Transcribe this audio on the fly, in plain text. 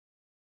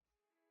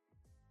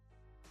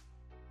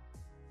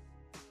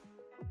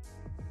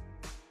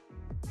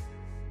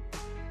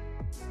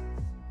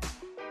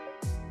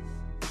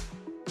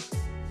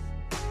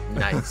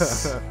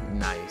Nice.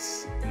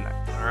 Nice.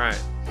 All right.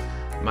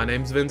 My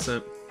name's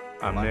Vincent.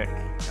 I'm Nick.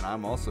 And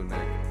I'm also Nick.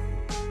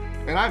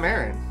 And I'm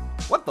Aaron.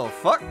 What the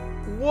fuck?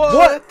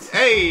 What?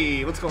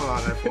 Hey, what's going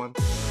on, everyone?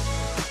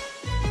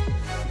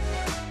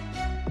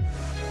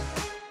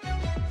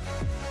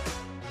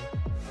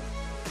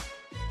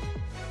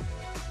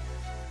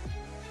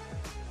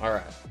 All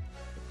right.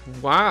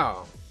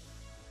 Wow.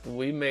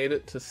 We made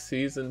it to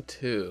season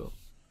 2.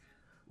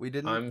 We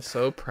didn't. I'm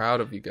so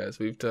proud of you guys.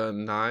 We've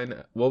done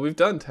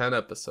 10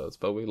 episodes,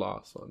 but we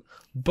lost one.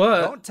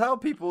 But Don't tell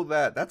people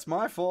that. That's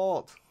my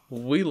fault.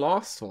 we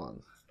lost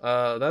one.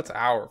 That's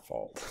our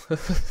fault.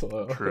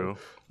 So, True.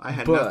 I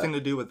had But- nothing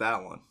to do with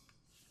that one.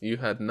 You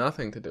had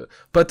nothing to do.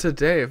 But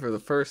today, for the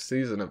first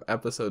season of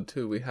episode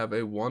 2, we have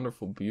a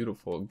wonderful,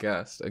 beautiful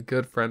guest, a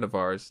good friend of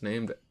ours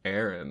named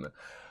Aaron.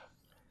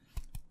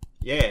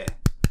 Yeah.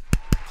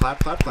 Clap,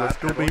 clap, clap. Let's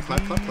go, Everyone baby.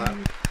 clap, clap,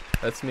 clap.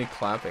 That's me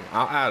clapping.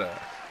 I'll add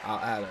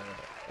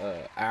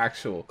a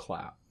actual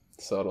clap,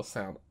 so it'll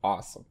sound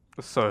awesome.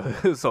 So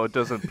it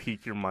doesn't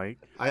peak your mic.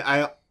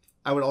 I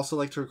would also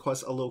like to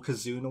request a little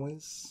kazoo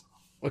noise.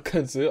 A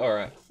kazoo, all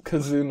right.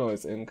 Kazoo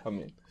noise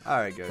incoming. All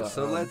right, guys. But,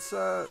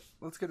 So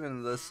let's get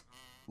into this.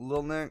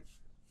 Lil Nick,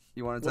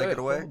 you want to take Wait, it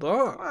away? Hold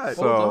on. What? Hold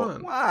So-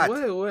 on. What?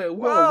 Wait. Whoa, Whoa.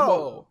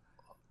 whoa.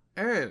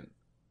 Aaron,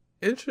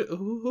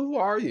 who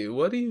are you?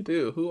 What do you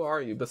do? Who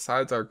are you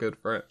besides our good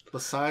friend?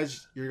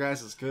 Besides your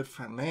guys' good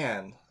friend,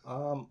 man.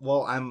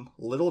 Well, I'm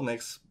Little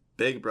Nick's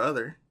big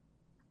brother.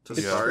 To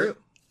It's start, true.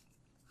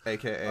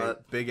 AKA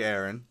Big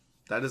Aaron.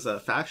 that is a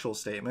factual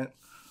statement.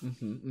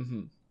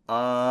 Mm-hmm.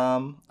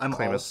 I'm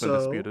Claim it's been also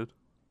disputed.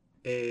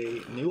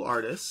 a new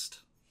artist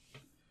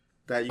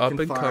that you Up can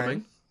and find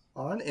coming.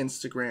 on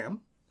Instagram.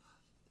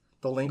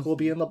 The link will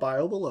be in the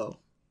bio below.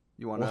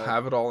 You want We'll to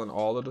have it all in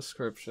all the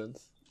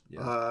descriptions.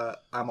 Yeah.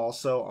 I'm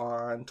also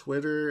on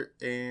Twitter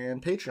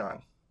and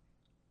Patreon.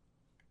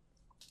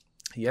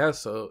 Yeah,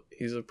 so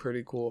he's a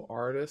pretty cool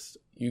artist.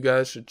 You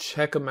guys should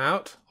check him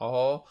out.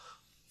 All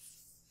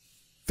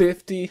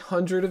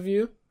 100 of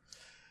you.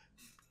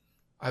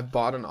 I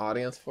bought an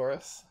audience for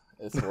us.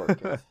 It's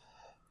working.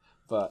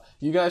 But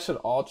you guys should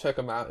all check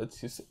him out.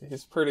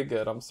 He's pretty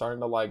good. I'm starting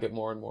to like it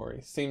more and more.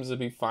 He seems to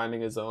be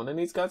finding his own, and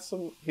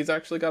he's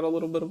actually got a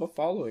little bit of a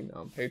following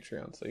now on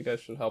Patreon. So you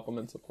guys should help him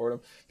and support him,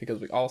 because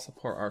we all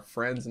support our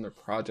friends and their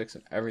projects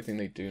and everything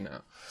they do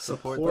now.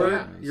 Support Support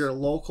them. your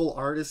local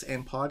artists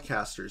and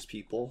podcasters,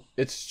 people.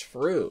 It's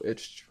true.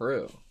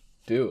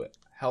 Do it.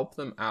 Help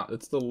them out.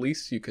 It's the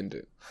least you can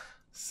do.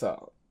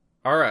 So,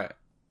 all right.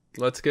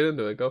 Let's get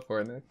into it. Go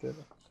for it, Nick.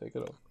 Take it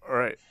over. All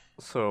right.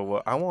 So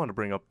what I wanted to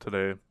bring up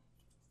today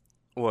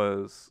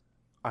was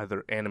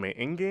either anime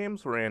in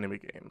games or anime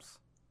games.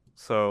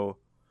 So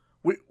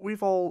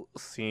we've all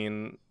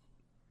seen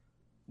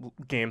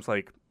games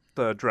like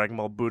the Dragon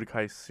Ball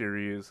Budokai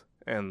series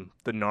and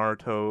the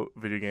Naruto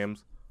video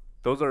games.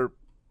 Those are,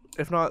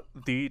 if not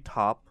the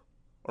top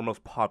or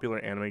most popular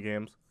anime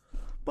games,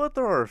 but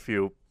there are a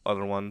few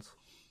other ones.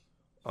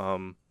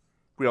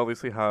 We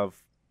obviously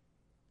have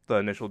the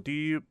Initial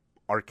D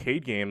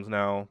arcade games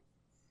now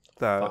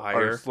that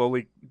Fire. are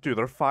slowly,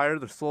 they're fire.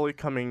 They're slowly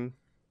coming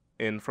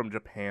in from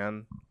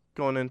Japan,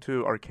 going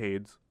into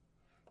arcades,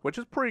 which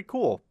is pretty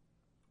cool.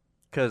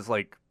 Because,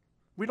 like,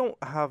 we don't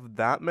have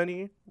that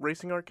many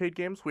racing arcade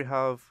games. We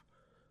have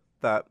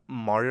that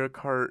Mario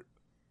Kart,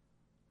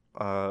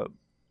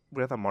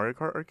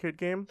 arcade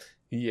game.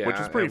 Yeah, Which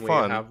is pretty and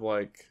fun. We have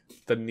like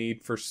the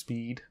Need for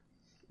Speed.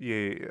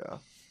 Yeah.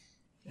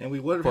 And we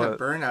would have had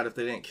Burnout if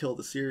they didn't kill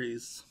the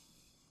series.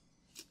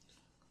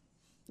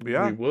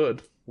 Yeah.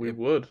 We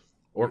would.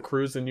 Or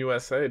Cruis'n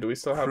USA. Do we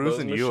still have those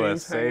Cruis'n machines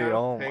USA,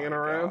 hanging my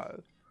around?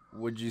 God.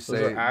 Would you Those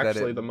say are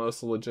actually that it the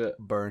most legit.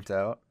 burnt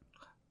out?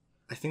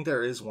 I think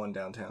there is one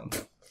downtown.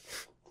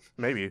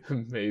 Maybe.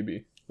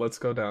 Maybe. Let's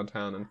go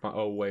downtown and find.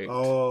 Oh wait.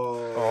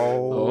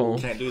 Oh.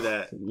 Can't do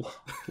that.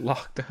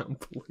 Lockdown,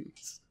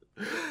 please.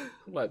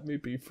 Let me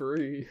be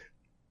free.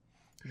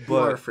 You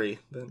are But free,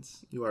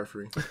 Vince. You are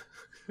free.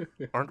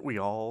 aren't we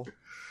all?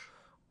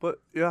 But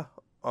yeah.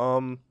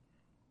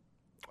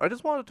 I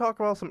just wanted to talk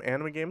about some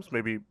anime games,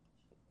 maybe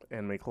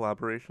anime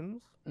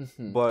collaborations.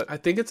 But I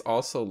think it's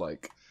also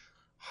like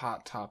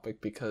hot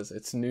topic because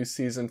it's new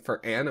season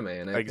for anime,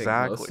 and I think most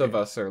Exactly. of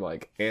us are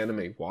like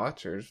anime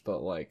watchers,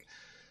 but like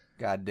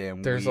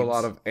Goddamn. there's a weebs.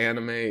 lot of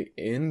anime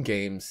in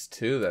games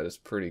too that is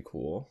pretty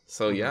cool.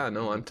 So yeah,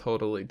 no, I'm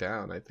totally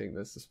down. I think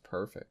this is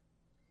perfect.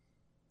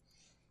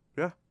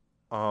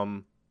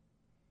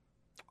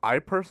 I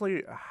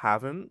personally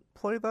haven't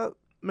played that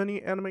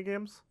many anime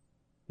games.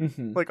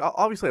 Mm-hmm. Like,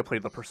 obviously I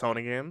played the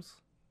Persona games,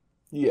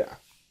 Yeah.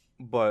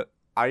 but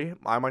I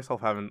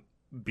myself haven't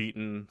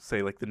beaten,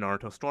 say, like the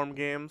Naruto Storm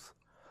games.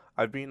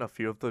 I've beaten a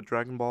few of the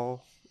Dragon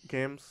Ball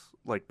games,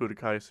 like the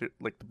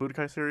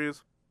Budokai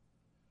series,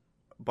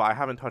 but I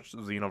haven't touched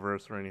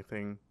Xenoverse or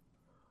anything.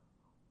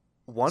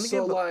 One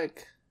So game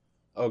like,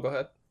 oh, go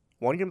ahead.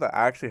 One game that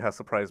actually has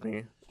surprised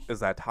me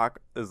is the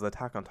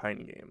Attack on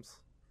Titan games.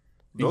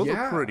 Those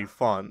Yeah. are pretty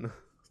fun.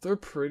 they're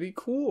pretty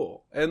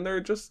cool. And they're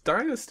just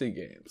Dynasty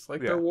games.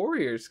 Like, they're Yeah.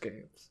 Warriors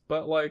games.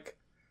 But, like,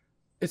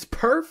 it's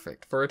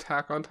perfect for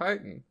Attack on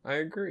Titan. I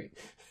agree.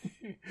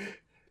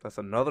 That's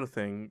another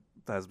thing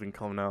that has been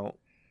coming out.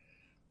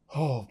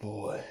 Oh,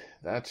 boy.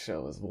 That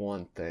show is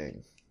one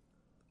thing.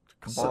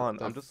 Come So- on,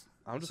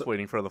 I'm just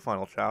waiting for the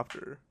final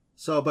chapter.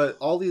 So, but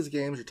all these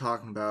games you're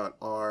talking about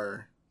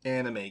are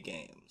anime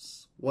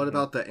games. What Mhm.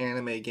 about the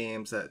anime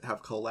games that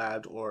have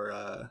collabed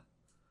or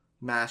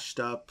mashed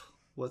up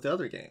with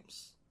other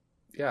games?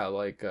 Yeah,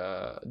 like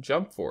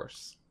Jump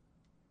Force.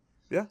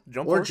 Yeah,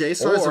 Jump Or Force.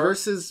 J-Stars Or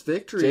versus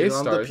Victory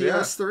on the J-Stars, yeah.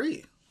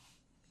 PS3.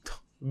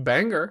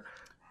 Banger.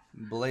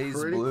 Blaze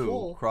Pretty Blue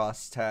cool.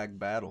 cross tag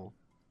battle.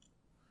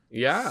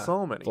 Yeah.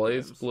 So many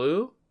Blaze games.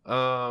 Blue.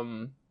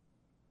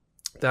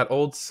 That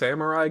old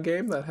samurai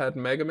game that had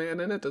Mega Man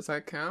in it, does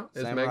that count?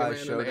 Is Samurai Mega Man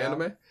an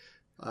Showdown?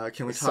 anime?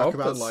 Can we talk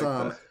Something about like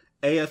some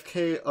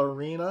AFK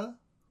Arena?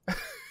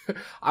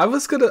 I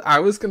was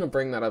gonna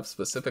bring that up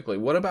specifically.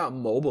 What about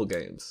mobile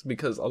games?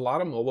 Because a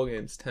lot of mobile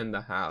games tend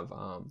to have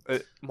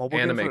Mobile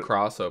anime games are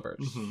crossovers.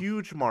 a Mhm.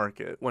 huge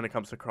market when it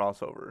comes to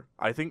crossover.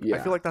 I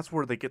Yeah. feel like that's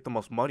where they get the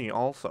most money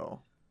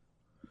also.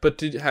 But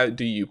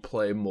do you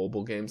play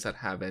mobile games that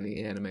have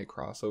any anime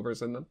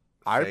crossovers in them?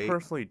 I Fate.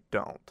 personally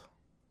don't.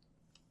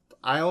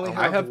 I only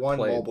I have, have one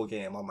played- mobile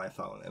game on my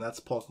phone, and that's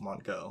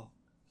Pokemon Go.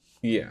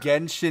 Yeah.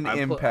 Genshin I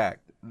pl-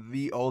 Impact,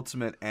 the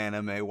ultimate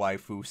anime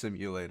waifu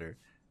simulator.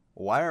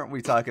 Why aren't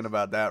we talking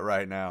about that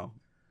right now?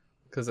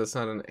 Because it's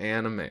not an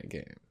anime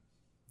game.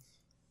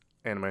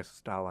 Anime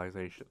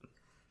stylization.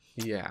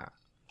 Yeah.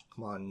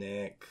 Come on,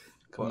 Nick.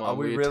 Come Well, on, are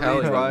we we're really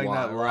telling you drawing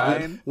why, that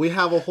right? line? We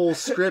have a whole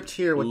script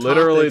here with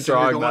Literally topics, and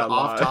you're drawing going that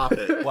off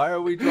line. topic. Why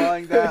are we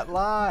drawing that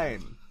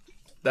line?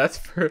 That's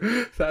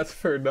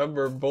for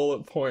number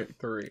bullet point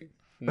 3.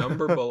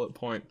 Number bullet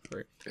point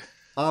 3.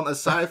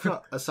 Aside from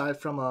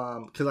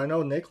because I know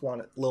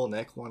Lil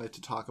Nick wanted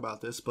to talk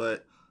about this,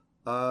 but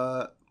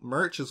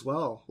merch as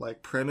well,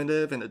 like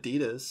Primitive and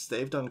Adidas,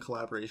 they've done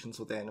collaborations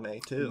with anime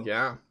too.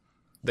 Yeah.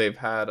 They've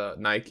had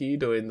Nike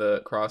doing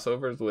the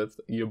crossovers with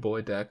your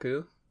boy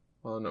Deku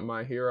on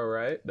My Hero,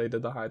 right? They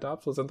did the high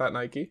tops. Wasn't that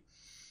Nike?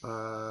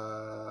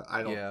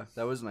 I don't Yeah,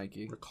 that was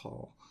Nike.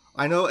 recall.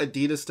 I know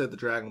Adidas did the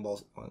Dragon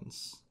Ball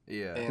ones,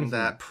 Yeah. and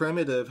that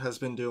Primitive has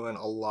been doing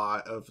a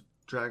lot of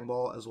Dragon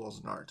Ball as well as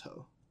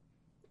Naruto.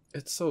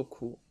 It's so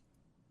cool.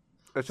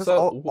 It's just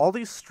So- all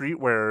these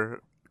streetwear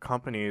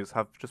companies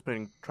have just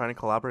been trying to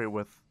collaborate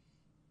with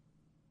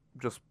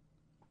just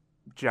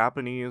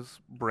Japanese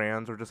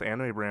brands or just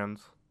anime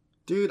brands.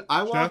 Dude,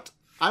 I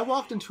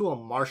walked into a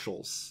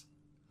Marshalls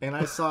and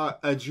I saw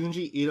a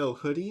Junji Ito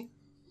hoodie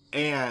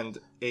and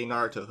a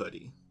Naruto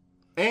hoodie.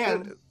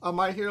 And a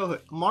My Hero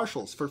hoodie.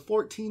 Marshalls for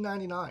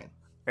 $14.99.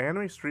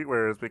 Anime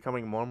streetwear is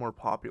becoming more and more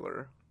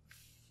popular.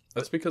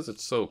 That's because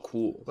it's so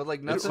cool. But like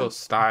It's nothing. so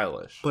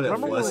stylish. But it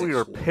Remember when wasn't we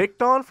were cool.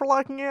 picked on for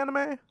liking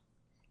anime?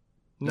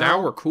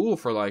 Now we're cool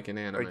for liking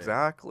anime.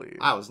 Exactly.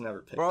 I was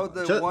never picked Bro, on.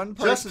 the Ju- one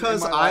just person in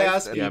because my I life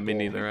asked that- people. Yeah, me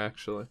neither,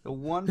 actually. The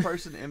one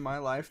person in my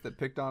life that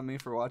picked on me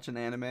for watching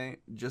anime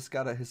just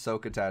got a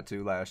Hisoka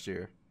tattoo last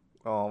year.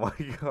 Oh my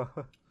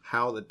god.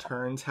 How the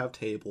turns have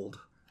tabled.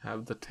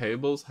 Have the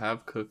tables,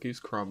 have cookies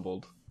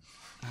crumbled.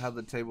 How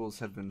the tables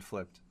have been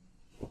flipped.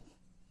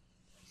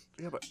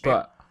 Yeah,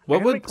 But what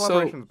anime would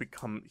collaborations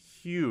become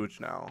huge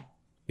now?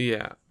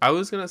 Yeah, I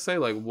was gonna say,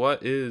 like,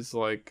 what is,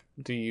 like,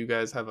 do you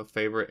guys have a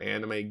favorite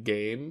anime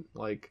game?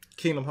 Like,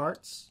 Kingdom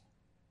Hearts?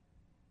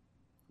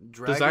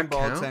 Dragon that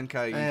Ball count?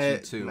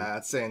 Tenkaichi 2. Nah,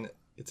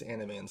 it's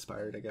anime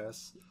inspired, I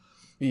guess.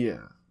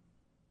 yeah,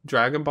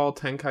 Dragon Ball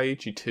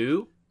Tenkaichi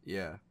 2.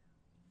 Yeah.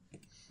 Is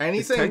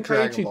Anything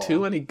Dragon Tenkaichi Ball.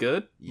 2 any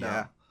good?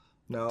 Yeah.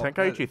 No.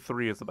 Tenkaichi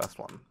 3 is the best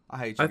one. I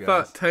hate you I guys.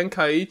 thought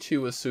Tenkaichi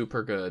was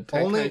super good.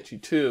 Only-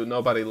 Tenkaichi 2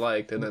 nobody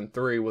liked, and then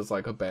 3 was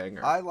like a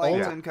banger. I like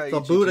Only Tenkaichi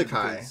the 2 Budokai.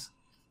 because-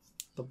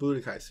 The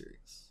Budokai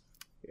series.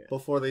 Yeah.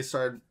 Before they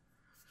started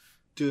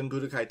doing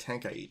Budokai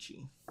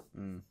Tenkaichi.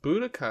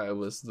 Budokai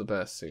was the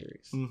best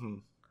series. Mm-hmm.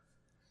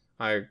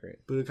 I agree.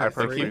 Budokai I Like,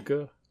 3. personally- you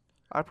go.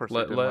 I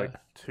personally didn't like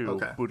 2,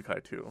 Okay.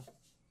 Budokai 2.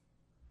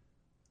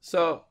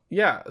 So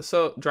yeah,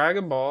 so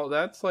Dragon Ball,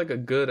 that's like a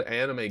good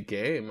anime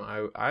game.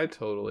 I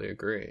totally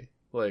agree.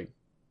 Like,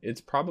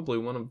 it's probably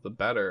one of the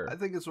better. I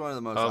think it's one of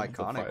the most Of the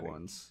iconic fighting.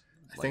 ones.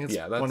 I think it's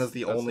yeah, that's- one of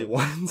the that's only it.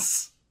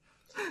 ones.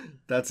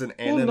 That's an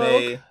Well, anime.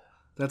 no.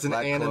 That's an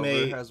Black Clover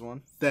anime has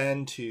one.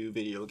 then to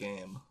video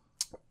game.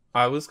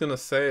 I was gonna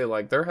say,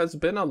 like, there has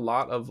been a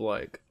lot of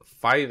like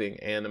fighting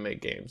anime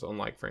games on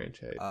like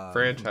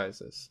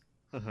franchises.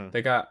 Mm-hmm.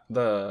 They got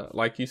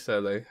like you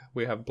said,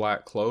 we have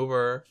Black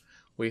Clover,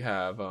 we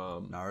have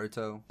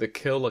Naruto. the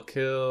Kill la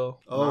Kill.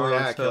 Oh,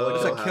 yeah, Kill la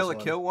There's Kill a has Kill a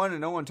one. Kill one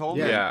and no one told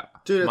me. Yeah,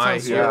 Dude, it My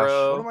sounds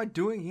Hero. What am I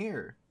doing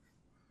here?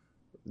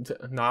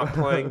 Not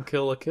playing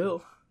Kill la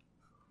Kill.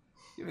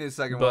 Give me a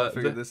second while I But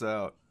figure this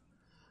out.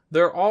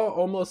 They're all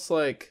almost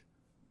like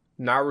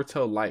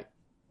Naruto light,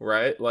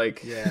 right?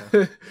 Like, Yeah.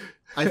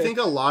 I think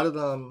a lot of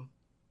them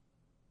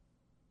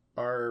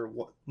are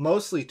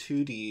mostly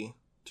 2D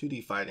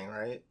fighting,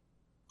 right?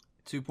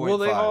 2.5. Well,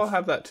 they all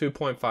have that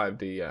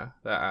 2.5D, yeah,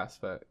 that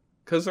aspect.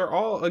 Because they're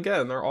all like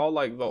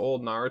the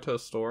old Naruto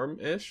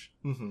Storm-ish.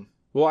 Mm-hmm.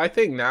 Well, I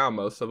think now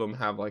most of them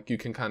have, like, you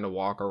can kind of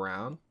walk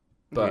around.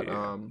 But,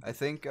 Yeah. I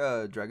think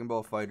Dragon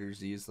Ball Fighter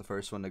Z is the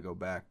first one to go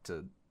back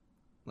to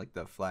like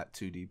the flat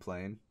 2D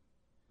plane.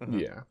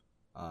 yeah.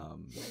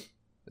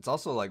 It's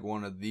also like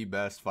one of the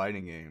best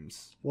fighting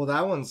games. Well,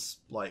 that one's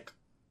like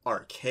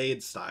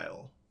arcade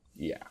style.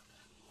 Yeah.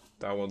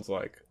 That one's,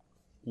 like,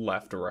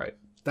 left to right.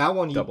 That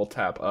one, Double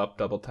tap up,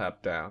 double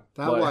tap down.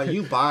 that Like- one,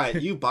 you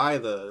buy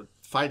the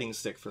fighting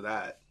stick for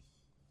that.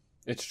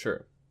 It's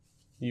true.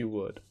 You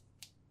would.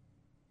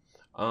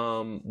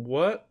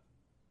 What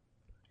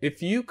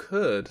if you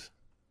could?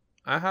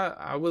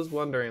 I was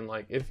wondering,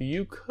 like, if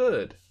you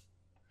could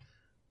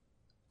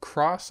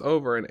cross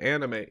over an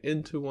anime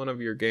into one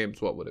of your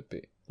games, what would it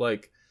be?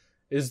 Like,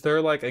 is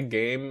there like a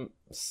game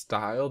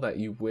style that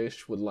you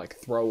wish would like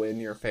throw in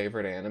your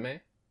favorite anime?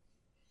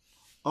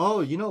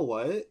 Oh, you know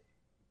what?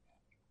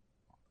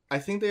 I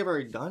think they've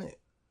already done it.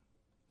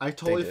 I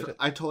totally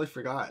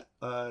forgot.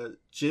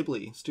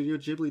 Ghibli, Studio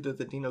Ghibli did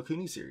the Ni no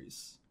Kuni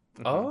series.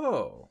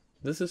 Oh,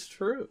 this is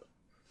true.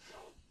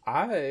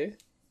 I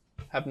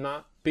have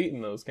not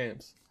beaten those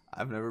games.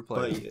 I've never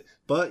played it.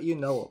 But you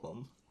know of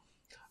them.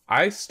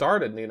 I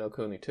started Ni no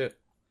Kuni too.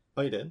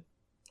 Oh, you did?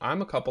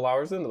 I'm a couple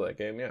hours into that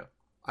game, yeah.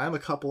 I'm a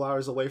couple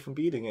hours away from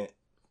beating it.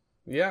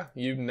 Yeah,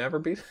 you've never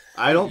beat.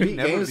 I don't You beat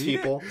never games, beat it?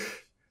 people.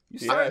 You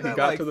Yeah, started he that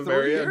got like to the 3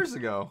 very end. years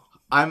ago.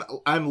 I'm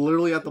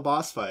literally at the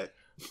boss fight.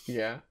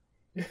 Yeah.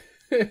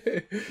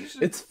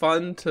 It's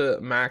fun to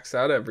max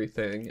out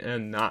everything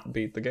and not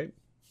beat the game.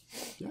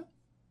 Yeah.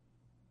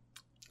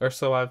 Or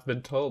so I've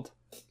been told.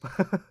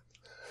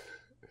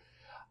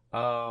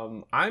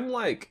 I'm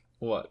like,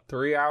 what,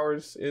 3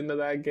 hours into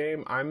that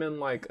game? I'm in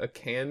like a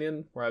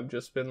canyon where I've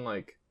just been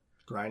like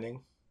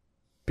Grinding.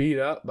 beat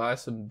up by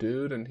some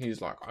dude, and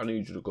he's like, I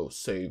need you to go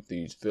save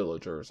these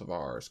villagers of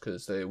ours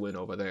because they went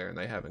over there and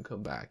they haven't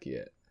come back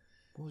yet.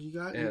 Well, you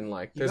got And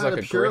like, you there's gotta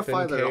like a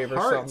purify griffin their cave or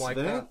hearts, something like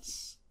that.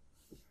 Vince.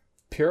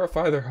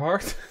 Purify their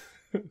heart.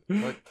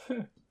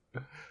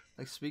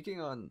 Like speaking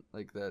on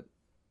like that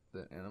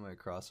anime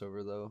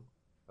crossover though,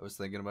 I was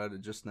thinking about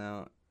it just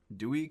now.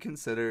 Do we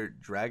consider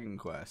Dragon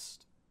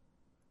Quest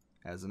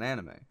as an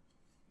anime?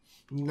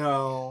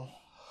 No,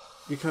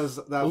 because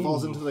that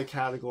falls into the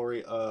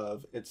category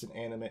of it's an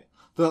anime.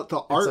 The It's a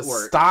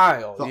artwork.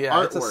 style. The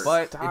Yeah, it's a artwork.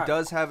 But style. it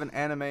does have an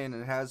anime, and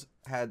it has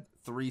had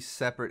 3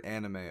 separate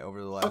anime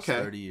over the last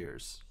Okay. 30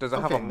 years, Does it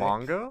have Okay, a Nick.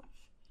 manga?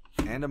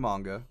 and a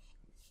manga,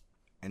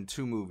 and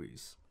 2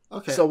 movies.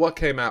 Okay. So what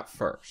came out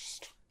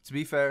first? To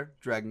be fair,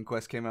 Dragon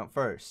Quest came out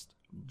first.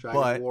 Dragon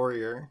but-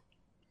 Warrior.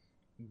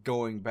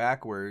 Going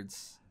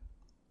backwards,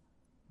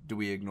 do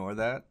we ignore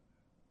that?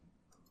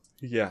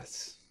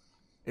 Yes.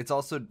 It's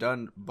also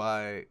done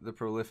by the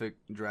prolific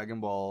Dragon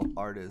Ball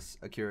artist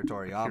Akira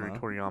Toriyama, Akira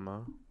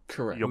Toriyama.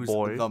 Correct. Yo- who's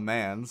boy. the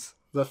man's.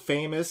 The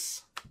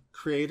famous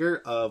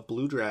creator of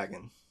Blue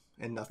Dragon.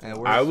 And nothing And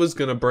else. we're- I was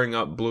gonna bring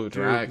up Blue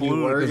Dragon.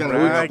 You were gonna Dragon.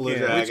 bring up Blue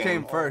Dragon. Which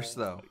came first,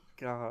 though?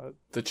 God.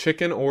 The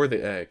chicken or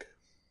the egg?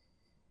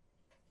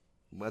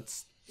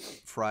 Let's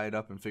fry it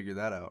up and figure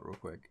that out real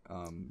quick.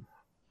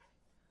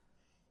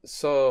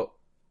 So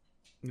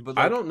But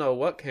I like, don't know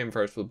what came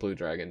first with Blue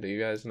Dragon. Do you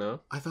guys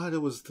know? I thought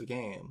it was the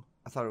game.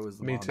 I thought it was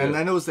the Me manga. too. And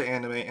then it was the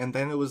anime, and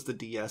then it was the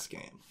DS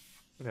game.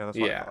 Yeah, that's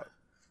what I Yeah. thought.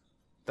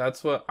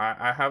 That's what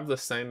I have the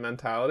same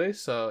mentality.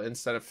 So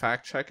instead of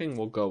fact checking,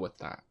 we'll go with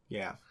that.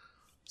 Yeah.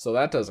 So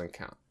that doesn't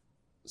count.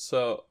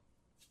 So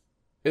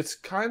it's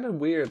kind of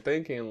weird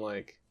thinking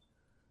like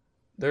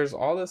there's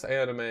all this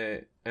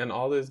anime and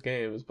all these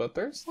games, but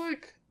there's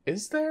like,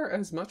 is there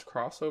as much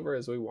crossover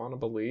as we want to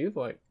believe?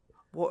 Like,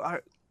 Well,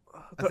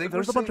 think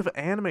there's we're a bunch seeing- of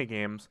anime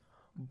games,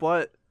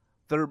 but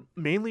they're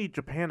mainly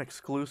Japan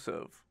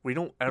exclusive. We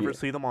don't ever Yeah.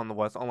 see them on the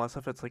West unless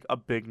if it's like a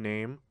big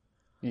name.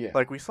 yeah,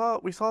 Like we saw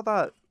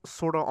that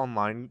Sword Art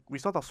Online. We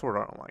saw the Sword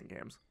Art Online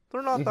games.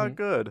 They're not that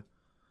good,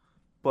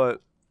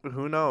 but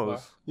who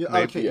knows? Yeah.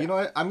 Maybe- Okay. yeah. You know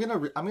what? I'm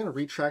gonna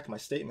retract my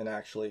statement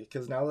actually,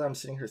 because now that I'm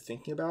sitting here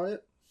thinking about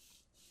it,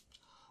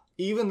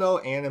 even though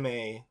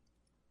anime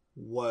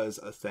was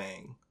a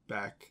thing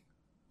back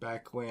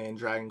when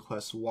Dragon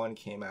Quest 1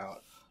 came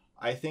out,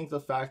 I think the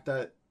fact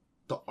that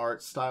the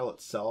art style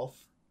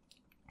itself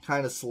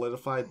kind of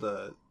solidified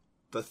the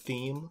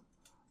theme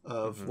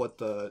of Mhm. what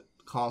the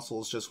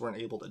consoles just weren't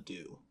able to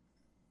do.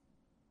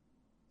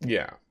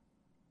 yeah.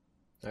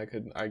 I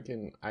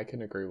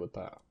can agree with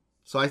that.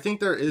 So I think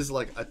there is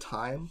like a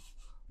time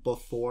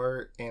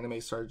before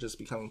anime started just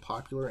becoming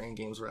popular and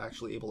games were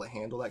actually able to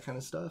handle that kind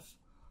of stuff.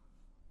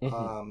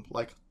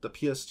 Like the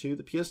PS2.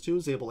 The PS2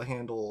 was able to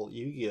handle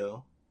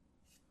Yu-Gi-Oh!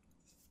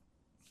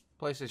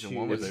 PlayStation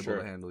 1 was It's able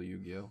true. to handle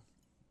Yu-Gi-Oh!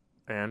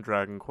 And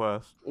Dragon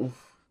Quest.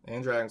 Oof.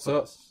 and Dragon So-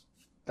 Quest.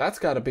 That's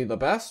got to be the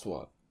best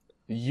one.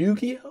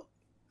 Yu-Gi-Oh!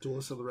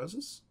 Duelist of the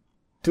Roses?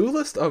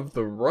 Duelist of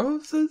the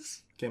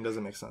Roses? Game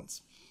doesn't make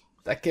sense.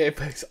 That game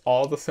makes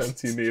all the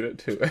sense you need it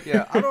to.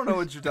 Yeah, I don't know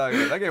what you're talking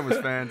about. That game was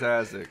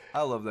fantastic.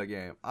 I love that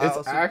game.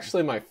 It's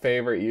actually my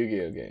favorite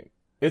Yu-Gi-Oh game.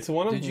 It's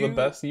one of Did the you-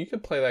 best. You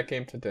could play that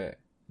game today.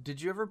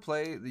 Did you ever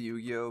play the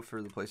Yu-Gi-Oh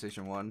for the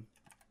PlayStation 1?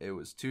 It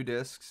was 2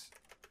 discs.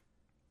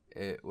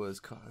 Well,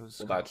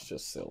 that's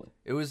just silly.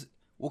 It was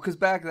because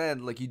back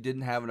then, like, you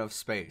didn't have enough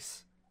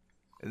space.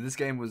 And this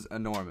game was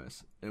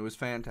enormous. It was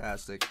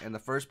fantastic, and the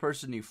first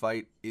person you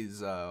fight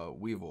is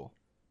Weevil,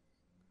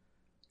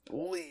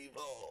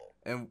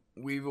 and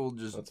Weevil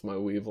just That's my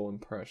Weevil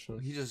impression.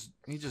 he just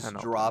I know.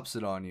 drops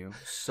it on you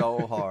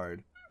so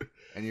hard,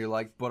 and you're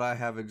like, "But I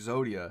have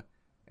Exodia,"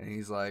 and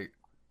he's like,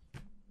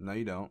 "No,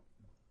 you don't."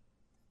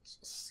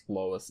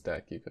 Slowest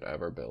deck you could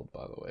ever build,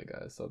 by the way,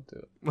 guys. Don't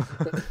do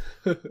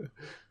it.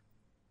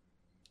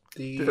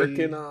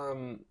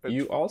 Freaking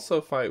you also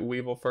fight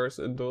Weevil first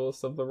in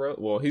Duelist of the Rose.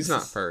 Well, he's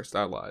not first.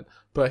 I lied,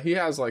 but he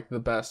has like the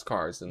best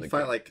cards in the You fight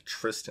game. like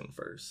Tristan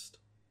first.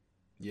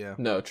 Yeah,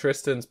 No,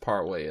 Tristan's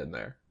partway in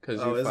there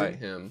because Oh, you is fight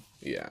he? him.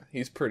 Yeah,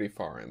 he's pretty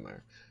far in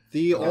there.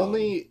 The Um,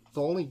 only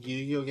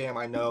Yu-Gi-Oh game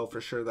I know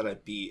for sure that I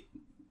beat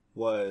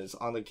was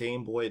on the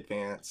Game Boy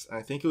Advance, and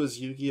I think it was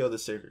Yu-Gi-Oh! The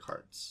Sacred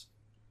Hearts.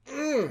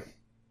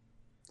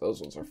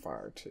 Those ones are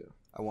fire too,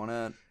 I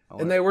wanna.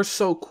 and they were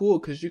so cool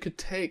because you could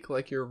take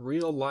like your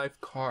real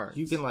life cards.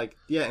 You can like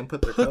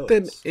input their put codes.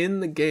 them in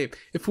the game.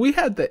 If we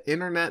had the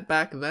internet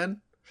back then,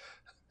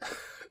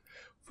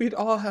 we'd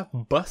all have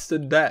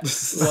busted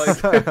decks.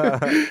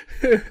 Like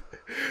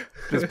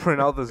Just print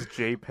out this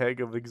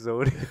JPEG of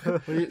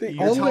Exodia. the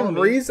You're telling only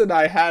me- reason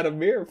I had a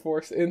Mirror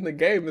Force in the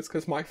game is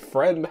because my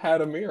friend had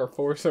a Mirror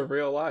Force in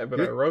real life,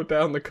 and I You're- wrote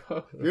down the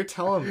code. You're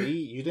telling me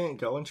you didn't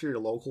go into your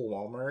local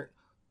Walmart,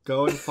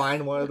 go and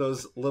find one of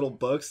those little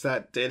books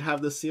that did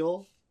have the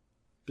seal,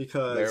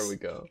 because There we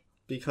go.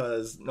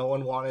 because no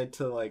one wanted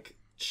to like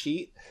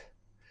cheat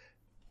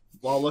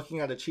while looking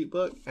at a cheat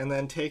book, and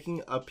then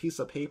taking a piece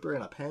of paper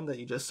and a pen that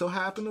you just so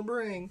happen to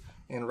bring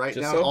and write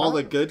Just down so all the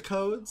happened. good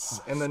codes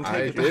and then I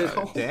take it did. back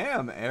home.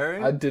 Damn,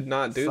 Aaron. I did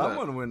not do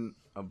Someone went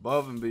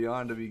above and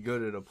beyond to be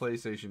good at a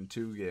PlayStation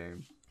 2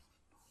 game.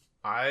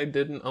 that. I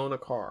didn't own a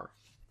car.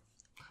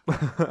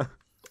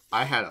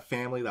 I had a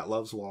family that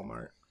loves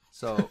Walmart.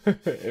 So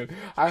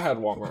I had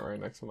Walmart right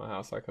next to my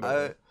house. I could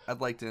have.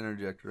 I'd like to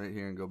interject right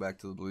here and go back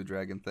to the Blue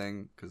Dragon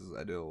thing because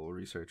I did a little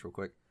research real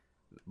quick.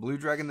 Blue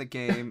Dragon the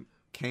game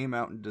came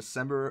out in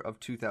December of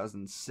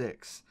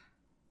 2006.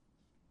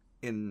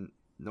 In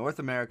North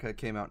America, it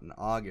came out in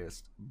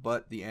August,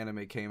 but the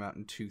anime came out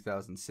in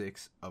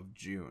 2006 of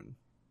June.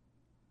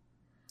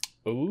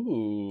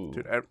 Ooh.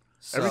 Dude, every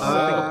So, time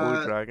I think of Uh,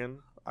 Blue Dragon,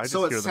 I just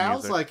So it hear the sounds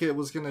music. like it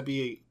was going to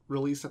be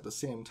released at the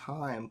same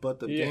time, but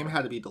the Yeah. game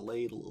had to be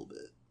delayed a little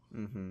bit.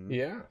 mhm.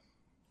 Yeah.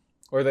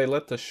 Or they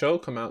let the show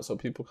come out so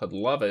people could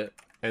love it,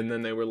 and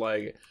then they were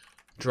like,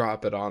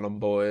 drop it on them,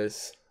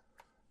 boys.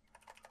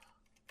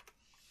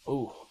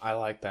 Ooh, I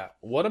like that.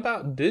 What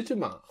about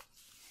Digimon?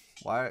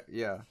 Why?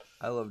 Yeah,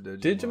 I love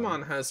Digimon.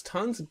 Digimon has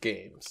tons of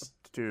games.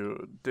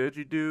 Dude,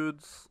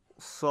 Digidudes,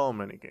 so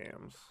many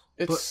games.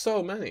 It's But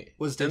so many.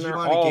 Was and they're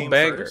Digimon all a game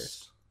bangers.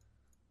 first?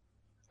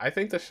 I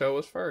think the show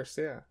was first,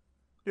 yeah.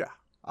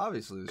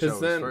 Obviously, the show Because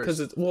was then, first. because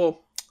it's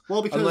well,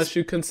 Well, because unless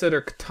you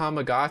consider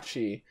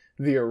Tamagotchi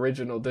the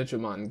original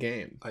Digimon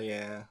game.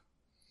 yeah,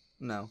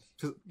 No.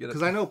 Get it.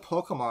 because I know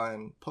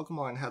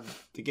Pokemon had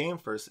the game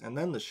first and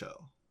then the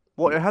show.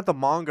 Well, it had the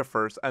manga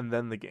first and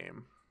then the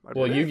game. I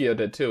Well, believe. Yu-Gi-Oh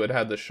did too. It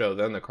had the show,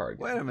 then the card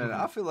game. Wait a minute,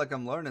 I feel like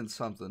I'm learning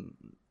something.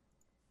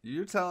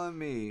 You're telling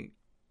me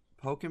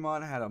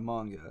Pokemon had a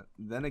manga,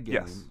 then a game,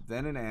 Yes.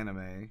 then an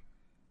anime,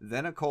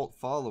 then a cult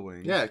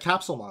following. Yeah,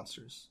 Capsule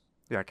Monsters.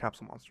 Yeah,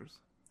 Capsule Monsters.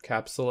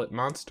 Capsule it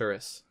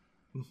Monstrous.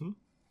 Mm-hmm.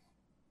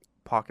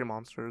 Pocket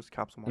Monsters,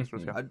 Capsule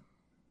Monsters, Mhm. yeah.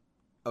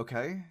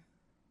 Okay.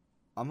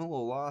 I'm a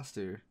little lost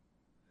here.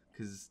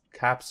 Because,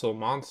 Capsule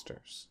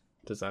Monsters.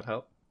 Does that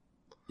help?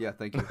 yeah,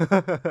 thank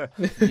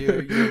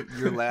you.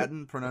 Your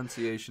Latin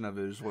pronunciation of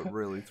it is what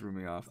really threw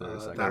me off there a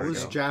second That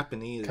was ago.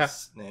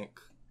 Japanese, Nick.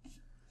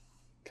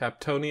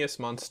 Captonius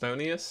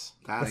Monstonius.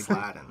 That's Thank you.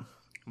 Latin.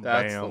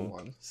 That's the Bam.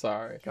 one.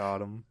 Sorry.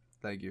 Got him.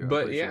 Thank you. I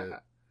But appreciate yeah, it.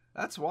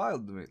 That's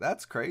wild to me.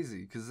 That's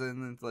crazy. Because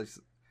then it's like...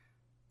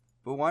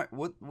 But why?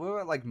 What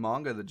about like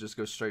manga that just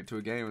goes straight to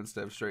a game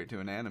instead of straight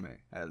to an anime?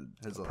 Has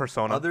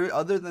Persona.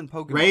 Other than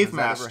Pokemon, Rave has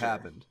Master. that ever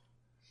happened?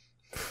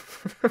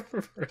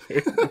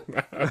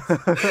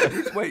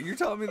 Wait, you're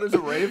telling me there's a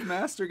Rave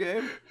Master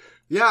game?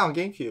 Yeah, on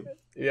GameCube.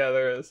 Yeah,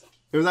 there is.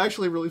 It was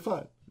actually really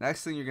fun.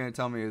 Next thing you're gonna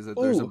tell me is that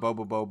there's a Ooh.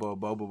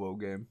 Bobo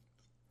game.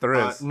 There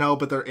is. No,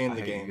 but they're in I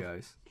the hate game. you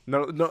guys.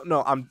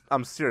 No,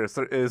 I'm serious.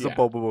 There is Yeah. a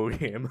Bobobo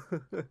game.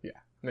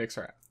 Nick's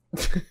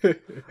right.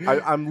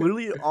 I'm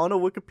literally on a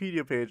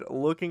Wikipedia page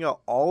looking at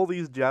all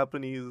these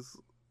Japanese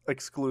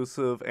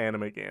exclusive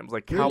anime games,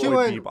 like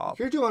Cowboy Bebop.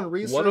 You're doing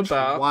research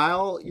about-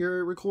 while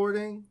you're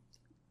recording.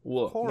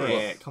 Look, course.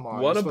 Yeah, come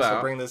on. What you're supposed to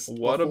about- bring this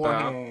what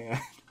about- beforehand.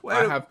 Wait,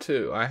 I have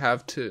two. I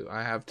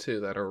have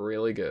two that are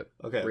really good.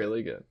 Okay.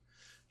 Really good.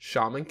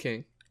 Shaman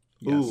King.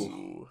 yes.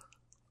 Ooh.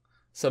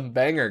 Some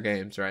banger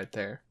games right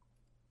there.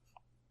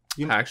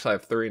 You- I actually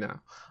have three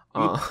now.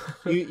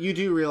 You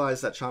do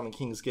realize that Shaman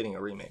King's getting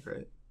a remake,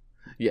 right?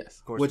 Yes.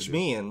 Of course Which we do.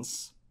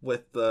 means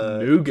with the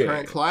New current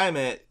game.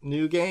 climate,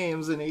 new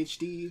games in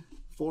HD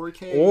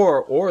 4K.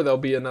 Or there'll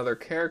be another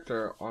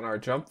character on our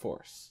Jump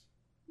Force.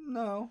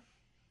 No.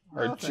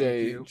 Our No,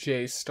 thank you.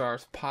 J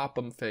Stars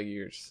Pop-'em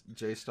figures.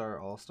 J-Star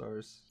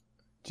All-Stars.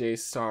 J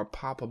Star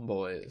Pop-'em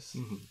boys.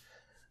 Mhm.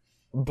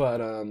 But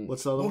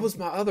What's the other what one? was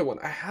my other one?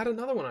 I had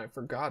another one. I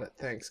forgot it.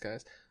 Thanks,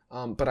 guys.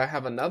 But I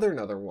have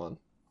another one.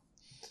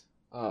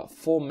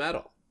 Full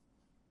Metal.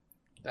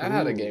 That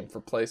had a Ooh. game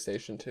for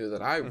PlayStation 2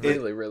 that I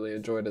Mhm. really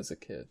enjoyed as a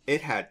kid.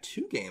 It had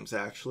 2 games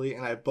actually,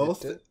 and I It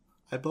both did?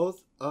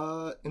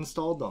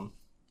 installed them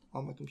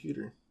on my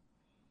computer.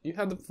 You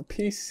had them for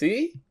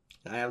PC?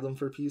 I have them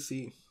for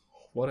PC.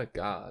 What a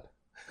god.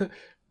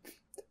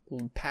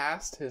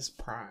 Past his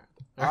prime.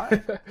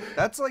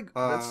 That's like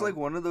Uh,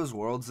 one of those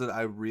worlds that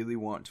I really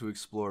want to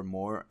explore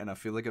more, and I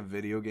feel like a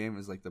video game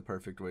is like the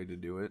perfect way to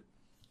do it.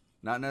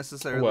 Not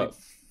necessarily What?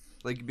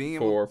 like being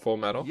able, For Full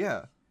Metal?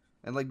 yeah,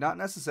 and like not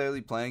necessarily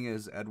playing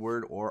as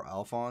Edward or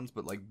Alphonse,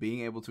 but like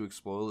being able to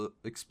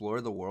explore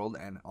the world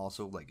and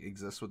also like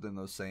exist within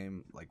those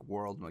same like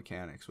world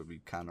mechanics would be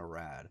kind of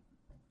rad,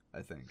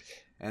 I think.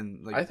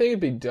 And like I think it'd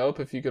be dope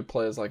if you could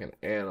play as like an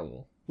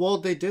animal. Well,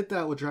 they did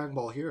that with Dragon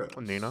Ball Heroes.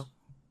 Nina?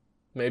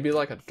 Maybe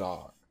like a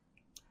dog.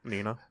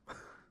 Nina?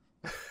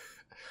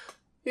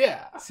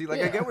 Yeah. see, like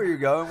yeah. I get where you're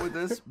going with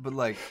this, but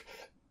like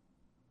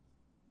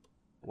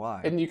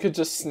why? And you could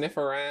just sniff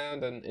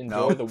around and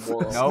enjoy No. the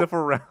world. Nope. Sniff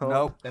around.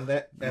 Nope. And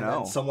then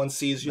No. someone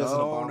sees you as an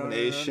No, no, no, no,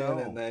 abomination, no.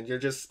 and then you're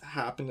just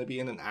happen to be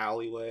in an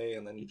alleyway,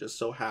 and then you just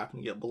so happen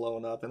to get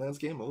blown up, and then it's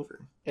game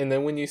over. And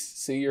then when you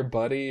see your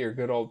buddy, your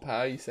good old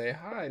pal, you say,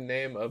 "Hi,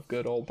 name of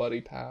good old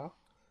buddy pal."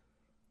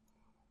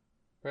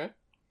 Right?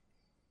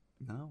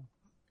 No.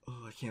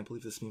 Oh, I can't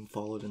believe this meme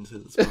followed into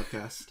this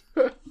podcast.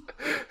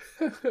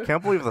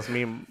 Can't believe this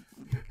meme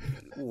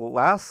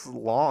lasts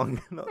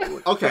long. No,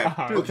 Okay,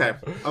 God. okay.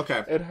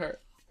 It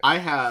hurt. I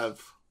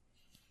have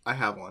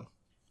one.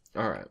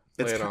 All right,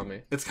 lay It's it ki- on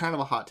me. It's kind of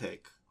a hot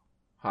take.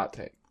 Hot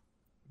take.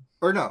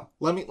 Or no,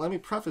 let me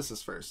preface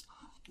this first.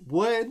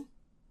 Would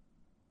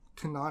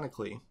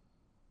canonically,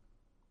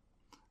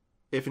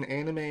 if an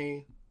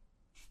anime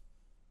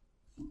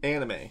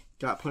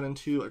got put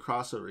into a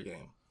crossover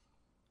game,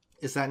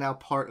 is that now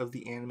part of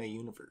the anime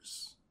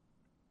universe?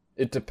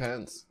 It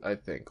depends, I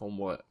think, on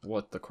what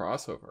the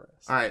crossover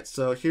is. All right,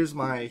 so here's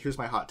my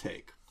hot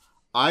take.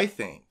 I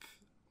think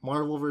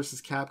Marvel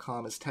vs.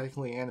 Capcom is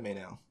technically anime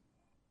now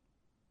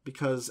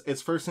because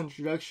its first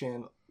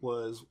introduction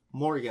was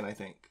Morrigan, I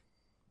think,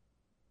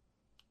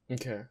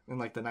 Okay. in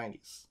like the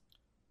 90s.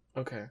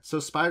 Okay. So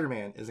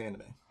Spider-Man is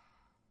anime.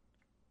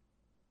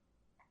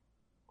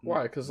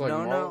 Why? Because like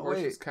Marvel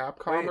versus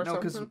Capcom or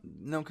something.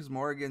 because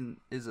Morrigan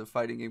is a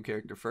fighting game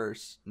character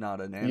first, not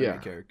an anime Yeah.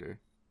 character.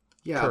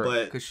 Yeah, Correct.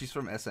 but Because she's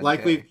from SNK.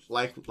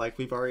 like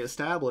we've already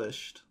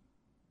established,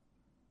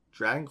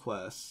 Dragon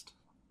Quest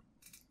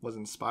was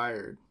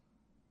inspired.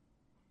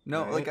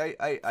 no, right? like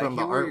I From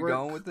hear the where you're artwork?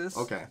 going with this.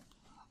 Okay.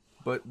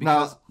 But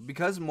Now,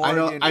 because I know-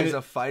 Morrigan I is kn-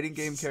 a fighting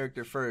game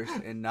character first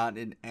and not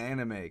an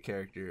anime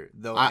character,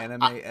 though I-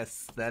 anime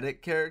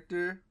aesthetic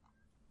character,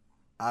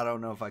 I don't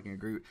know if I can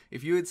agree.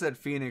 If you had said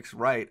Phoenix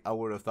Wright, I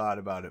would have thought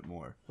about it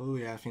more. Oh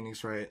yeah,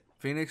 Phoenix Wright.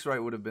 Phoenix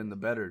Wright would have been the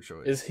better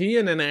choice. Is he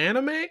in an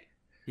anime?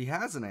 He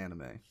has an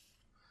anime.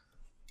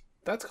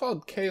 That's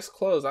called Case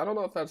Closed. I don't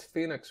know if that's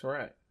Phoenix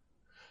Wright.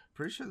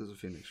 Pretty sure there's a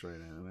Phoenix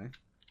Wright anime.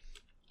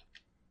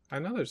 I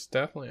know there's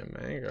definitely a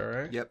manga,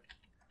 right? Yep.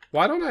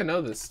 Why don't I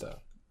know this stuff?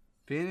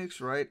 Phoenix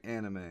Wright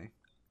anime.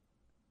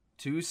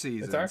 2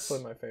 seasons. It's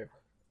actually my favorite.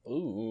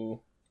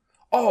 Ooh.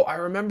 Oh, I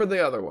remember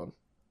the other one.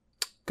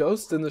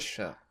 Ghost in the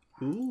Shell.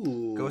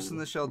 Ooh. Ghost in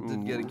the Shell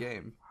did get a Ooh.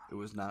 game. It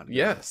was not good.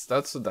 Yes,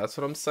 that's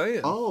what I'm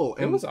saying. Oh,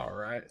 it was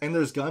alright. and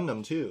there's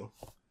Gundam too.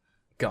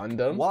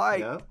 Gundam. Why?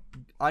 Yep.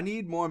 I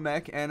need more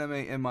mech anime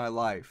in my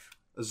life.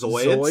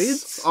 Zoids.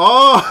 Zoids?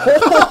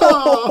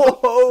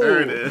 Oh,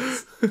 there it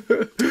is.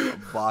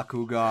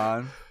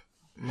 Bakugan.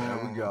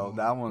 There we go.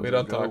 That one's We a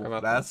don't good talk one.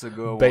 about That's a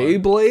good one.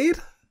 Beyblade?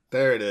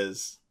 There it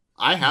is.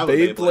 I have a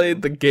Beyblade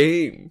Beyblade. the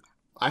game.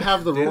 I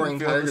have the Didn't Roaring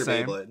feel the Tiger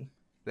same. Beyblade.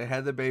 They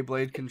had the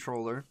Beyblade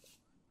controller.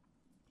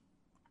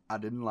 I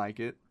didn't like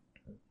it.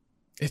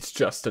 It's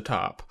just a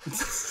top.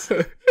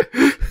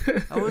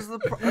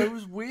 It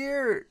was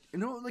weird. You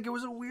know, like it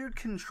was a weird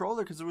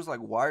controller because it was like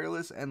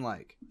wireless and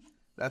like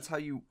that's how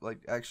you like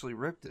actually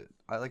ripped it.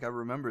 I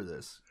remember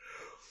this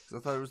 'cause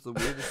I thought it was the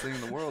weirdest thing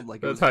in the world. Like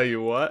it That's was, how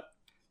you what?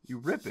 you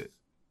rip it.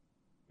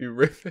 You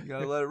rip You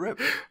gotta let it rip.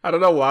 I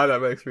don't know why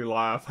that makes me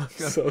laugh.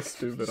 I'm so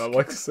stupid. I'm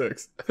like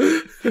 6.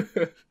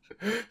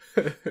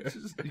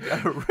 Just, you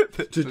gotta rip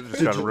it. You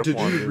just gotta rip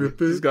one, dude.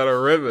 Just gotta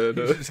rip it.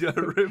 You just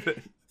gotta rip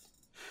it.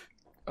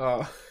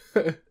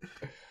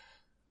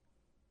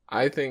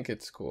 I think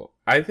it's cool.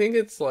 I think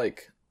it's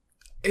like,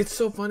 it's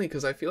so funny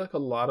because I feel like a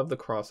lot of the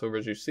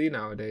crossovers you see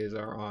nowadays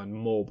are on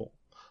mobile.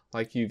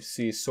 Like you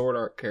see Sword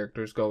Art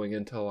characters going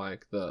into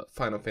like the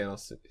Final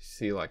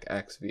Fantasy like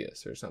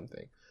Xvius or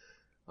something.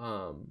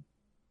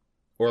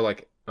 Or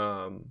like,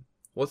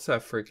 what's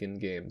that freaking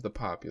game? The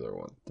popular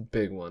one, the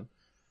big one.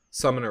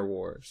 Summoner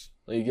Wars.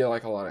 You get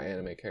like a lot of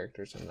anime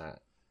characters in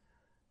that.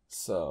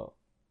 So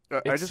I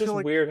it's just just feel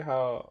like weird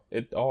how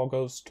it all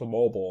goes to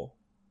mobile.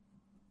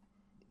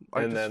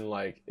 I And just- then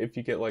like if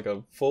you get like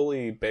a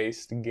fully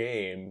based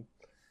game,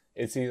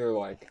 it's either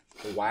like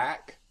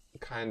whack,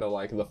 kind of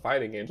like the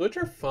fighting games, which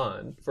are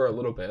fun for a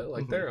little bit,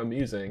 like they're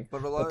amusing,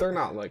 But but they're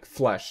not like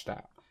fleshed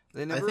out.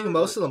 They I never. think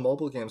most of the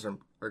mobile games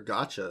are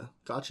gacha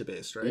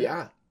based, right?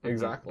 Yeah,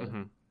 exactly.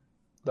 Mhm.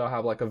 They'll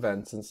have like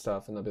events and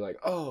stuff, and they'll be like,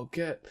 "Oh,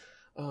 get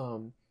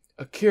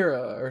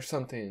Akira or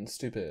something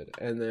stupid,"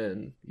 and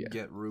then yeah,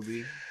 get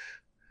Ruby.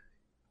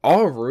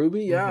 all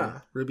Ruby, yeah,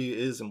 Mhm. Ruby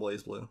is in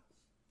Blaze Blue.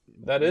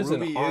 that is Ruby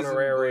an is in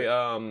honorary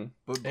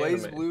But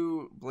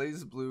anime.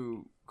 Blaze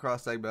Blue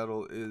Cross Tag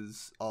Battle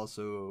is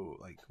also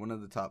like one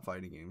of the top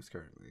fighting games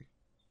currently.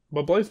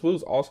 But Blaze Blue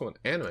is also an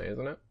anime,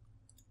 isn't it?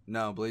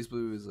 No, Blaze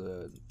Blue is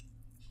a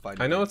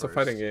fighting. I know game it's a first.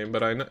 fighting game,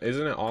 but I know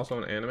isn't it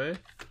also an anime?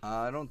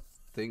 I don't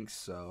think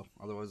so.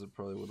 Otherwise, I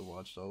probably would have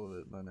watched all of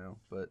it by now.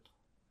 But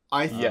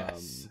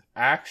Yes,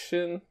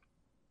 action,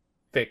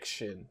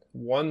 fiction,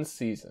 one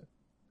season.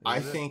 I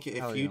Is it? think if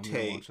Hell you I'm gonna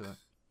take- watch that.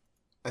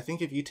 I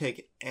think if you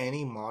take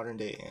any modern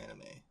day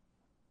anime,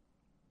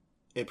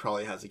 it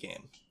probably has a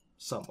game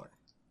somewhere.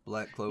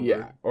 Black Clover,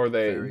 Yeah, or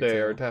they Fairy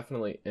are Tail.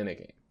 definitely in a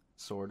game.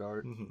 Sword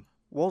Art, Hmm.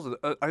 What was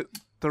it?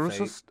 There was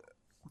Fate.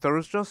 there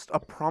was just a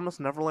Promise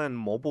Neverland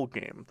mobile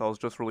game that was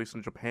just released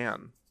in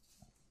Japan.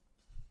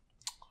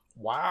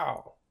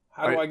 Wow,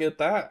 how do I- I get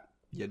that?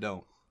 You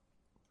don't.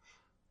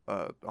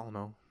 I don't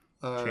know.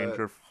 Change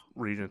your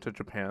region to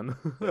Japan.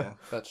 Yeah.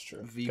 That's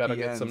true. VPNs. Gotta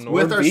get some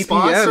With our NordVPN,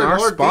 sponsor, our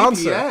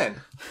sponsor.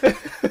 NordVPN.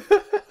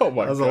 Oh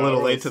my I was a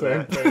little late to we're on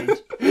that. the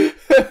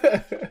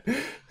same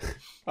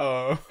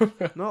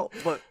page. No,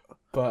 but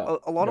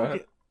but a lot go of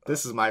ahead.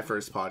 This is my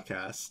first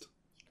podcast,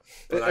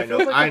 but It I feels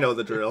know like- I know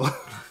the drill.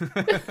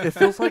 it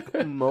feels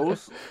like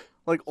most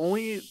like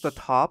only the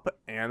top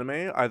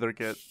anime either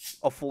get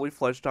a fully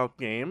fledged out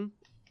game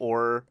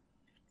or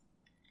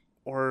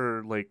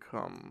like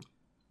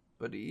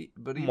But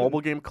even,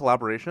 mobile game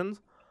collaborations,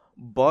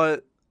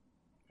 but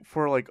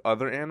for like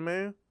other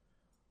anime,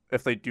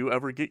 if they do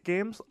ever get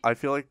games, I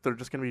feel like they're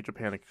just gonna be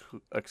Japan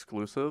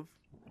exclusive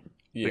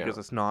Yeah. because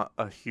it's not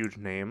a huge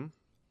name.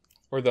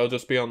 Or they'll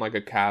just be on like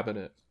a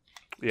cabinet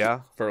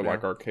Yeah, for yeah.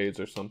 like arcades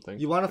or something.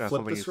 You want to Yeah, flip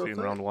something this you real see in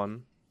quick? round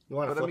one. You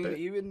want to But I flip mean, it?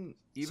 even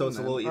So it's a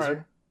then, little easier.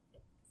 Alright.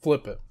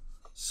 Flip it.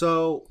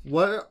 So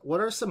what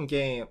are some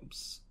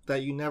games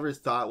that you never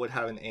thought would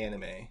have an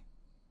anime,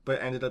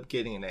 but ended up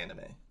getting an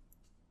anime?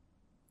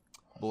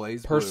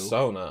 Blaze Blue.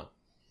 Persona.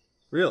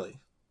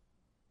 Really?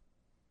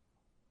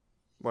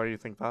 Why do you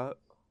think that?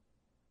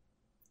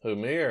 Who,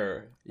 me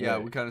or? Yeah,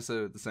 Nate? we kind of said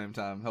it at the same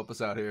time. Help us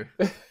out here.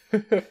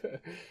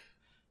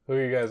 Who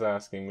are you guys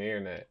asking, me or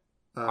Nate?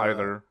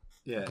 Either.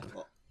 Yeah.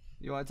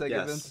 You want to take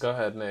Yes. it, Vince? Go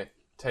ahead, Nate.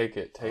 Take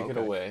it. Take it Okay.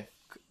 away.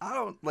 I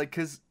don't like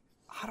because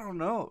I don't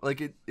know.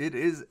 Like it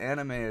is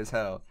anime as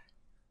hell,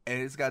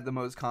 and it's got the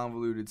most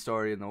convoluted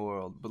story in the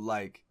world. But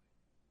like,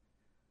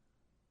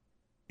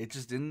 it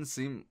just didn't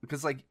seem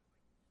because like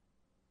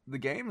the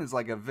game is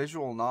like a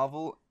visual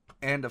novel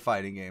and a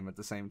fighting game at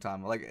the same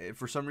time. Like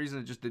for some reason,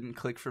 it just didn't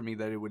click for me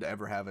that it would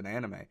ever have an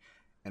anime,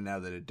 and now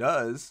that it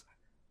does,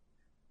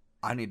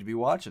 I need to be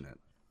watching it.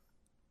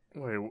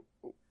 Wait,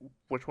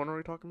 which one are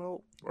we talking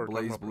about? Or talking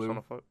Blaze about Blue.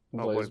 Persona 5?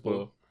 Oh, Blaze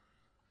Blue.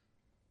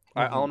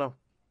 I don't know.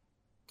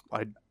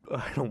 I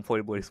don't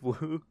play Blaze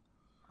Blue.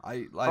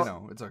 I Oh.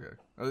 know it's okay.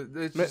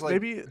 It's just like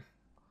Maybe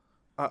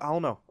I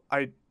don't know.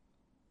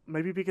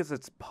 Maybe because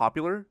it's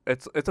popular.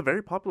 It's a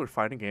very popular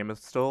fighting game.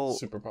 It's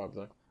Super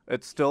popular.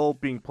 still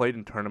being played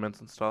in tournaments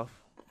and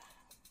stuff.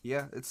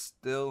 yeah, it's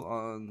still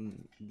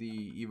on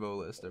the Evo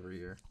list every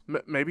year.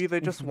 Maybe they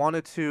just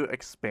wanted to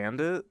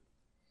expand it.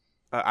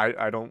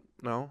 I don't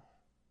know.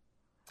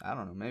 I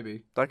don't know,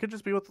 maybe. That could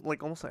just be with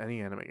like almost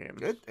any anime game.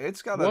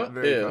 It's got a What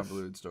very if-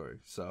 convoluted story.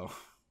 So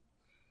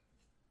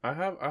I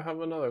have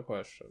another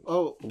question.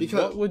 Oh,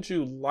 because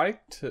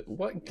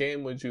What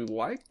game would you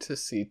like to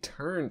see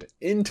turned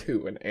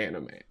into an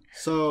anime?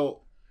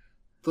 so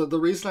the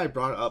reason I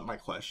brought up my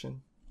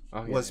question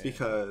Oh, was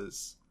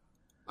because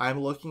I'm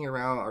looking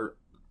around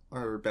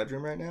our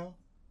bedroom right now,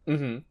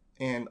 Mm-hmm.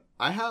 and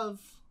I have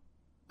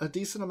a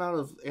decent amount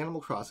of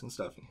Animal Crossing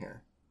stuff in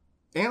here.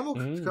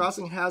 Animal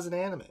Crossing has an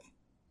anime.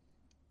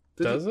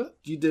 Does it?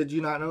 Did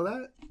you not know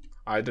that?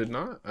 I did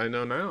not. I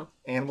know now.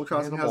 Animal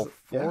Crossing Animal has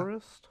yeah.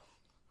 Forest.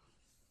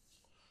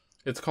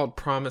 It's called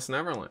Promise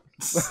Neverland.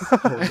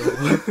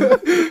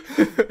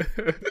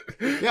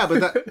 Yeah, but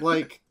that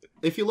like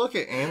if you look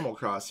at Animal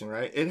Crossing,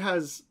 right, it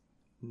has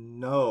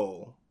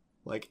no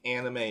like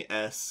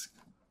anime-esque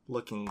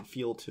looking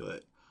feel to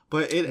it.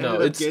 But it ended No,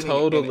 up it's getting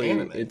totally an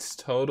anime. a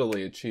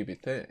chibi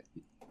thing.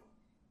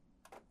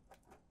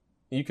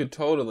 You could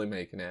totally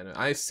make an anime.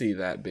 I see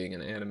that being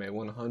an anime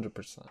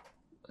 100%.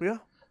 Yeah.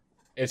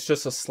 It's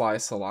just a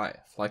slice of life,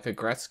 like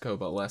Agretzko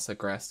but less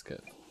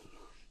aggressive.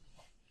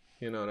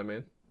 You know what I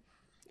mean?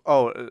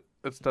 Oh,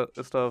 instead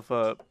of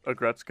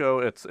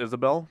Agretzko, it's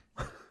Isabel.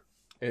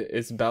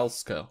 It's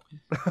Belsco.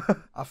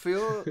 I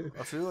feel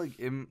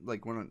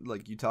like when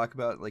like you talk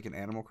about like an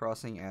Animal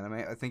Crossing anime,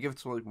 I think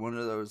it's like one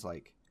of those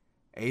like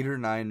 8 or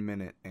 9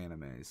 minute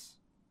animes.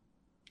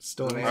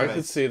 Still an I anime.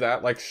 could see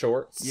that, like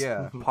shorts.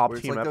 Yeah, Pop where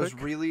it's Team like those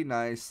Epic? really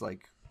nice,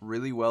 like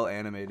really well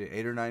animated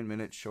 8 or 9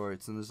 minute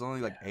shorts, and there's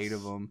only like 8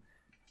 of them,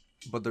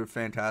 but they're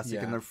fantastic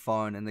Yeah. and they're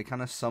fun, and they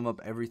kind of sum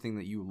up everything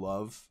that you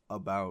love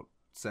about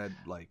said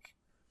like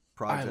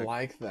project. I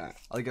like that.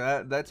 Like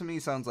that to me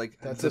sounds like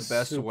That's the a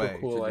best super way.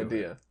 cool to do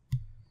idea. It.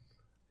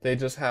 They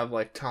just have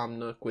like Tom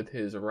Nook with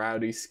his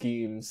rowdy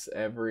schemes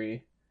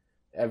every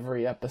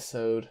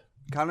episode.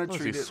 Kind of Was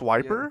he treat it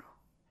Swiper?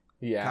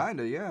 Yeah, Yeah,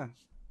 kinda, yeah.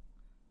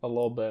 a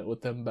little bit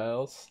with them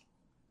bells.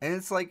 And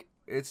it's like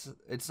it's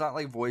not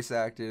like voice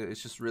acted.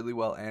 It's just really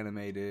well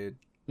animated.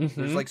 There's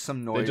Mhm. like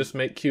some They noise, just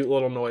make cute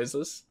little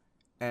noises.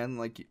 and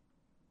like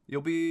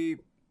you'll be,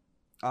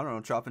 I don't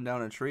know, chopping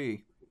down a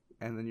tree,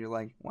 and then you're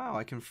like, wow,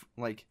 I can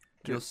like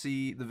you'll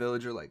see the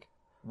villager like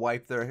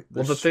wipe their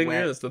Well, the thing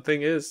sweat.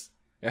 is,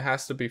 it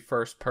has to be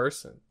first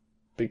person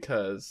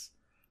because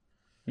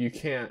you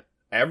can't.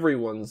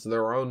 Everyone's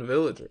their own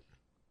villager.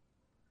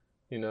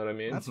 You know what I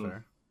mean? That's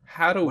fair.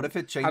 How What if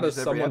it how does changes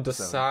every someone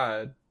episode?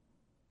 decide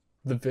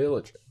the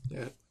villager?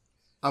 Yeah.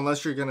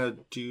 Unless you're gonna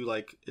do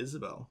like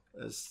Isabel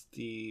as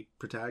the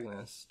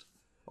protagonist.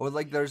 Or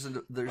like there's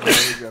a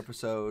villager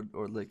episode,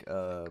 or like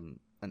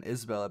an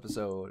Isabel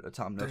episode, a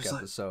Tom Nook There's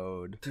like-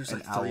 episode, there's an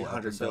like Owl 300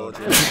 episode.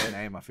 villagers. I forget the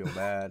name, I feel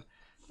bad.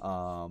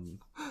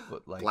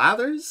 But like,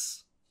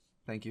 Blathers?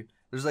 thank you.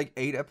 There's like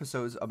 8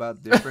 episodes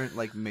about different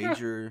like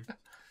major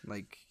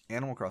like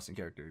Animal Crossing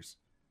characters.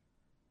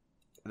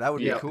 That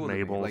would Yeah. be cool. to me.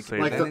 Mabel, Like,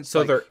 Sable. then Like it's So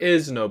like- there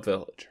is no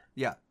villager.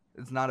 yeah,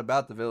 it's not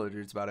about the villager;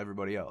 it's about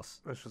everybody else.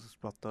 It's just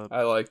about the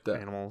I like that.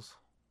 animals.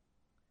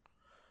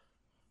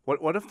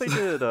 What if they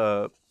did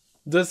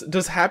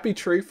Does Happy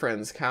Tree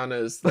Friends count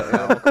as the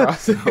Animal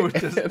Crossing? No, it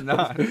does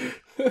not.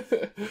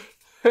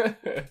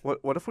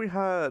 what if we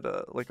had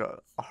like a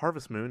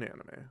Harvest Moon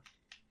anime?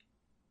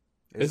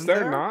 Is Isn't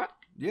there not?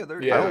 Yeah,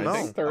 there. Yeah, I don't know.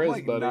 think there I'm is,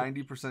 like buddy.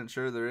 90%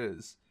 sure there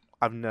is.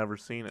 I've never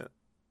seen it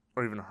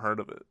or even heard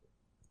of it.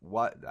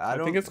 What? I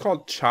don't think it's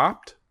called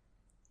Chopped.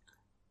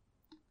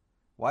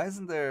 Why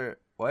isn't there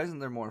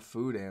more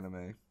food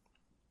anime?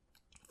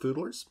 Food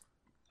Wars?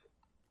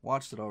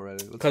 Watched it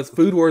already. Because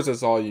Food Wars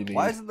is all you need.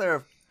 Why isn't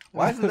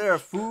there a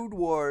Food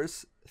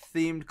Wars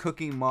themed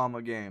Cooking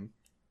Mama game?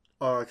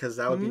 Oh, because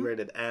that would be Mhm.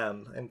 rated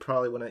M and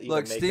probably wouldn't even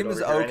Look, make Steam it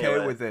is over here okay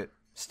anyway. with it.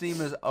 Steam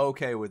is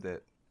okay with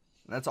it.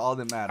 That's all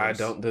that matters.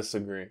 I don't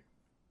disagree.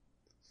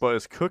 But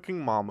is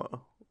Cooking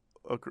Mama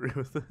agree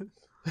with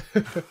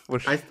it?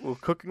 Will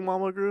Cooking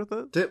Mama agree with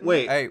it?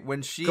 Wait, Hey,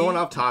 when she going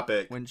off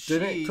topic. when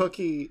Didn't she-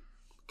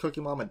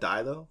 Cookie Mama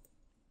die though?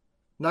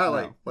 Not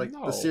No. like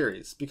No. the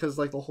series, because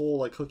like the whole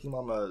like Cookie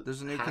Mama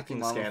there's a new hacking Cooking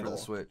Mama scandal. for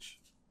the Switch.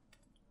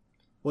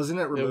 Wasn't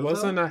it removed? It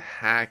wasn't though? a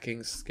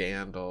hacking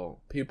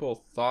scandal.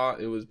 People thought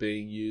it was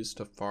being used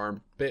to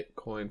farm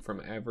Bitcoin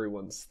from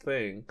everyone's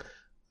thing.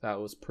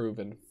 That was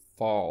proven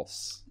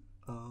false.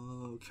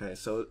 Oh, okay,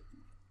 so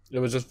It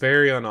was just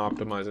very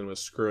unoptimized and was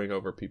screwing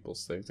over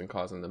people's things and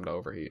causing them to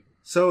overheat.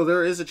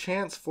 there is a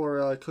chance for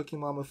a Cookie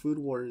Mama Food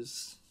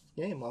Wars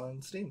game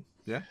on Steam.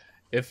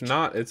 If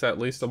not, it's at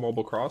least a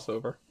mobile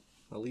crossover.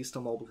 At least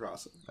a mobile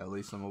crossing. At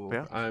least I'm a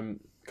Yeah. I'm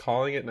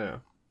calling it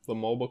now. The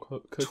mobile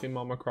Cooking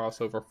Mama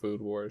crossover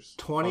Food Wars.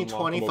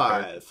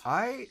 2025.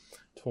 I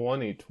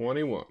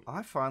 2021.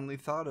 I finally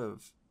thought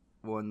of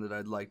one that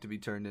I'd like to be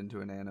turned into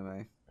an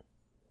anime.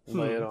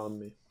 Lay it on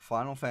me.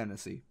 Final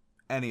Fantasy.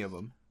 Any of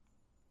them.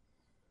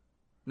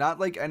 Not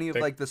like any of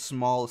They- like the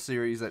small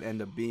series that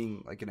end up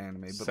being like an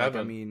anime, but like I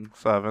 7. mean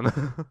 7.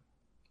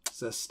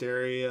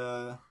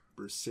 Zestiria,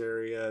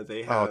 Berseria,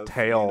 they Oh, have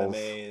Tales.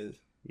 anime.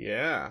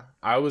 Yeah,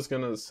 I was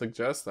gonna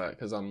suggest that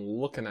because I'm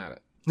looking at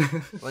it.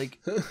 like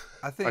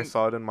I think I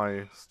saw it in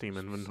my Steam so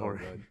inventory.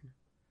 good.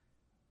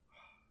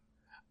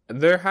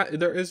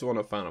 There is one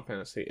of Final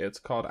Fantasy. It's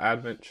called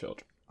Advent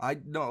Children. I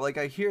no, like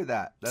I hear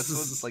that. That's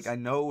what, like I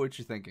know what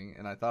you're thinking,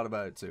 and I thought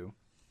about it too.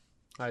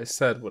 I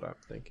said what I'm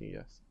thinking.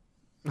 Yes.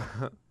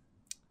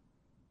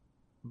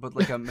 But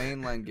like a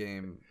mainline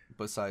game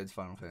besides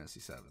Final Fantasy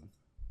VII.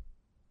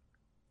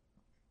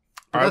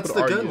 But I that's would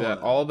the argue good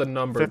that one. all the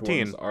numbered 15.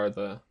 ones are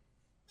the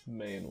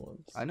main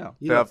ones. I know.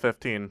 You They have don't,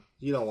 15.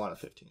 you don't want a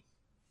 15.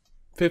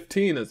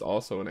 15 is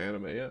also an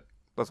anime. Yeah,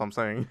 That's what I'm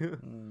saying.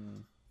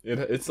 Mm,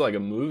 it's like a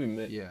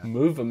movie. Yeah.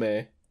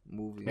 movie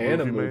movie.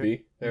 and a Movie,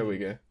 movie. There we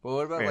go. But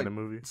what about And like a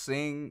movie.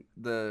 seeing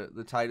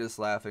the Titus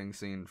laughing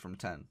scene from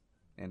 10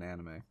 in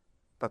anime?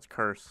 That's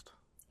cursed.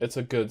 It's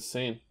a good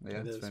scene. Yeah,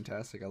 It it's is.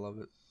 fantastic. I love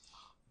it.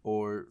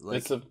 Or like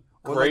It's a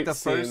or, like, great the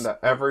scene first- that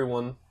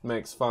everyone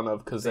makes fun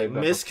of because They they've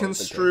never played the game.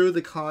 misconstrue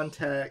the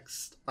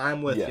context.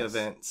 I'm with you, Yes.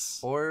 Vince.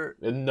 or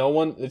And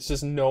it's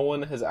just no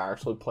one has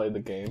actually played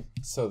the game.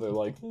 So they're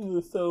like,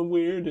 it's so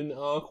weird and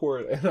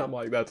awkward. And I'm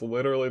like, that's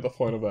literally the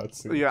point of that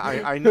scene. Yeah,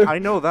 I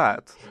know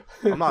that.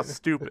 I'm not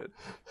stupid.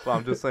 But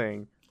I'm just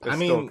saying, it's I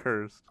still mean,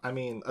 cursed. I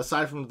mean,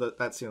 aside from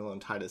that scene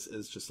alone, Titus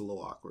is just a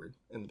little awkward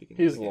in the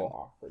beginning. He's of a the game. little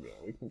awkward.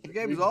 Yeah, The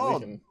game's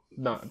old.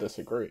 not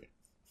disagree.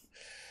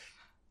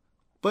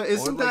 But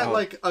isn't like- that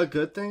like a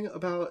good thing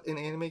about an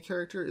anime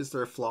character? Is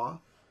there a flaw?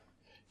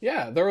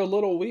 Yeah, they're a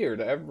little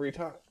weird every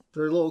time.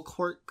 They're a little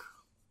quirk.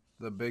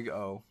 The big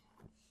O.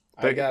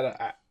 I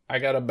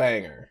got a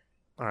banger.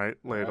 All right,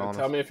 lay it on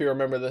Tell us. me if you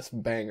remember this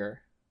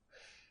banger.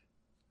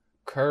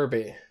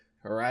 Kirby,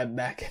 right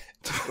back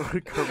at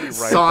Kirby right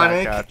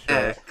Sonic back at you.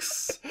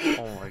 X.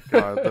 Oh my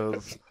god,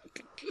 those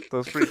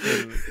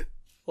freaking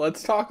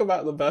Let's talk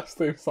about the best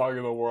theme song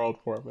in the world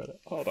for a minute.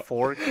 Hold on.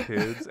 for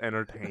kids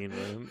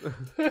entertainment.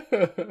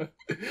 Wait,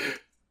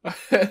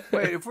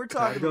 if we're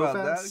talking go about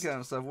fast. that kind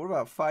of stuff, what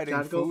about fighting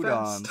Gotta go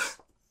foodons? fast.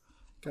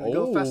 Gotta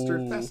go faster,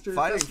 Oh. faster.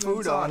 Fighting faster than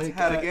Foodons Sonic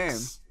had a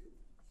X.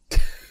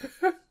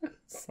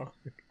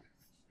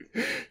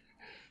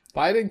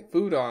 Fighting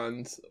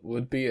Foodons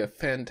would be a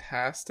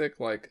fantastic,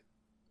 like,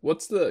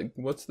 what's the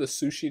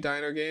sushi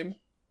diner game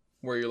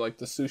where you're like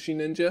the sushi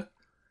ninja?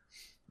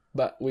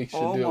 But we should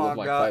Oh do it my with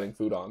like God. Fighting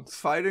Foodons.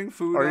 Fighting Are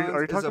Foodons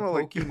you is talking a about,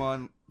 like-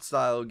 Pokemon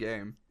style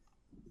game.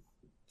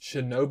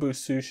 Shinobu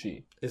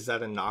Sushi. Is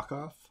that a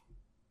knockoff?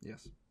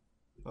 Yes.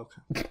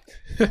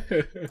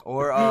 Okay.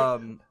 Or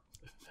Ultimate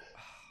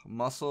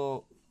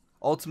Muscle.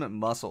 Ultimate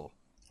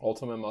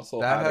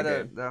Muscle That had had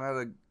a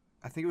game.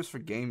 I think it was for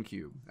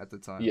GameCube at the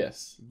time.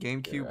 Yes,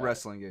 GameCube You're right.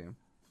 wrestling game.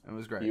 It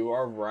was great. you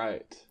are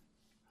right.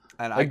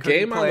 And A I couldn't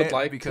game I play would it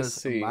like to because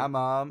see. my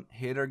mom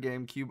hid her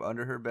GameCube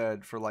under her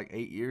bed for like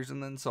 8 years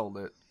and then sold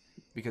it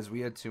because we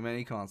had too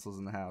many consoles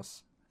in the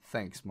house.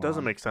 Thanks, mom.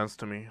 Doesn't make sense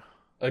to me.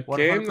 A 100%.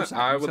 game that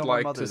I You would tell my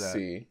like mother to that.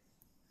 see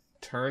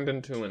turned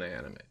into an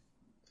anime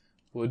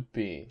would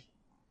be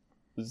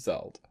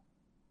Zelda.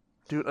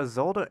 Dude, a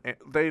Zelda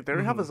they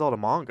already have a Zelda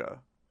manga.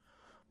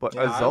 But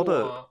Yeah, a I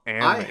Zelda want-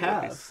 anime I would be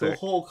have the sick.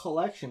 whole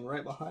collection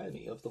right behind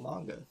me of the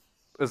manga.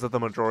 Is it the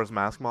Majora's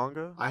Mask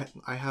manga?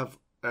 I have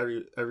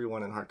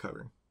everyone in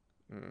hardcover.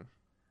 Mm.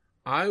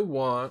 I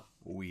want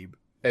Weeb.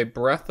 a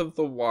Breath of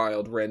the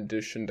Wild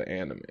rendition to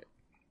anime.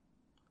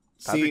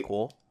 That'd See, be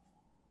cool.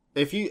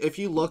 if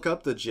you look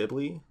up the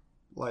Ghibli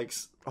like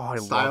Oh, I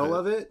style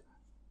love it. of it,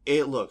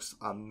 it looks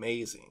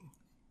amazing.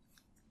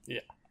 Yeah.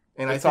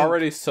 And It's I think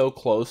already so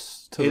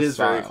close to it the is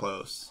very style.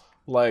 close.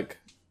 Like,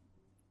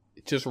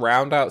 just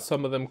round out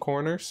some of them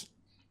corners,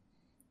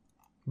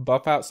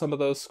 buff out some of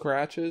those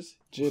scratches.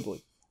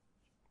 Ghibli.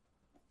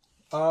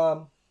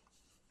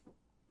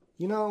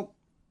 You know,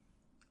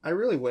 I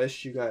really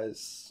wish you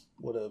guys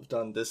would have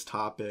done this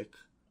topic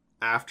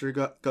after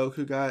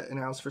Goku got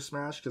announced for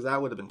Smash, because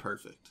that would have been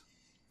perfect.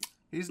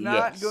 He's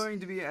not Yes. going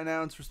to be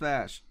announced for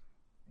Smash.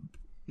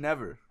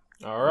 Never.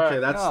 All right. Okay,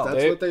 that's No,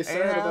 what they ain't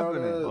said about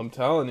happening. I'm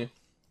telling you.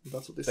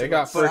 That's what they They said.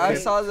 got about But I Freaking-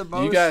 saw the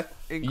most you guys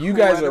are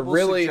incredible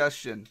really-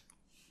 suggestion.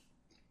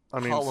 I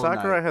mean, Hollow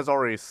Sakurai Knight. has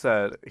already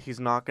said he's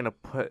not going to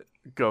put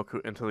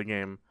Goku into the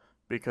game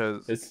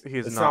because It's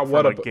he's not not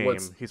what from a- a game.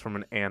 what's- He's from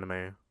an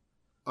anime.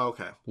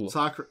 Okay, Look.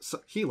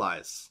 he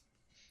lies.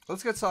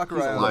 Let's get Sakurai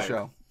He's a on the liar.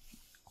 show.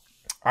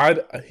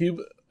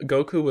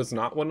 Goku was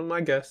not one of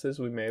my guesses.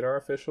 We made our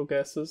official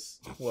guesses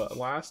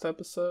last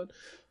episode,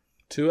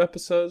 2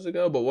 episodes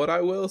ago. But what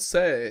I will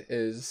say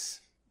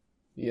is,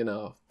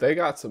 they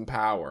got some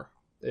power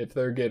if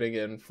they're getting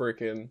in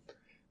freaking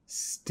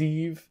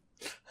Steve.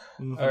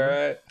 Mhm. All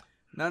right,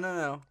 No. I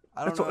don't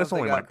It's- know if it's they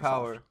only got Microsoft.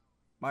 power.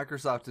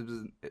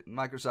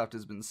 Microsoft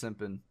has been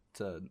simping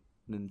to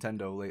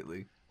Nintendo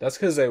lately. that's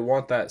because they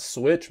want that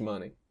Switch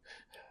money.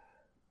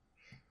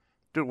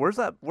 Dude, where's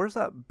that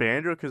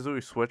Banjo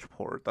Kazooie Switch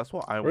port? That's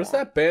what I want. Where's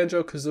that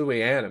Banjo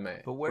Kazooie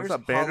anime? But where's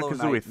that Banjo-Kazooie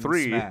Hollow Knight in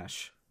 3?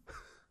 Smash?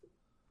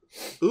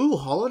 Ooh,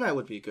 Hollow Knight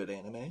would be a good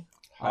anime.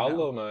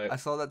 Hollow Knight. I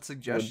saw that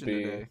suggestion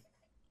be- today.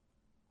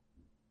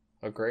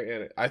 A great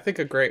anime. I think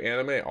a great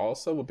anime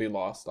also would be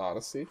Lost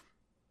Odyssey.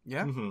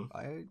 Yeah, hmm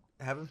I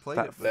haven't played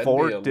that it. That'd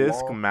But be a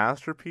 4-disc long-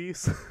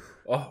 masterpiece?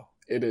 Oh,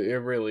 it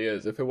really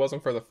is. If it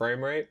wasn't for the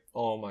frame rate,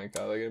 oh my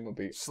god, the game would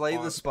be Slay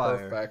the on Spire.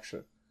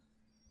 perfection.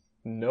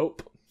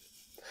 Nope.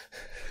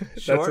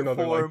 That's Short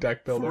another form, like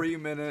deck builder.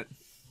 3-minute.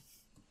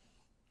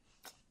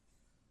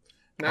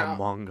 Now,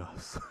 Among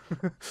Us.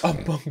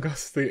 Among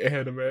Us, the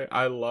anime.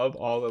 I love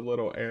all the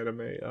little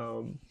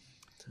anime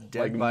Dead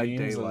like by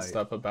memes Daylight. and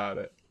stuff about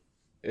it.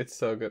 It's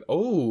so good.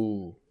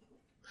 Oh,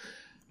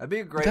 That'd be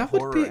a great That would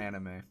horror be-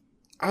 anime.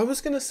 I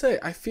was gonna say,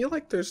 I feel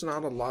like there's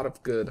not a lot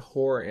of good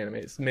horror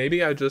animes.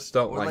 Maybe I just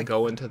don't Or, like like-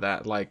 go into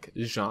that like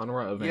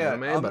genre of Yeah,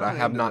 anime, I'm but I not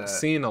have into not that.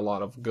 seen a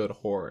lot of good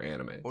horror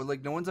anime. Or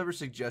like no one's ever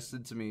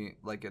suggested to me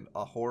like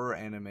a horror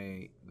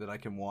anime that I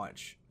can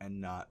watch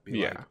and not be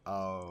Yeah. like,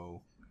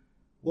 oh,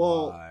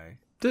 Well, why?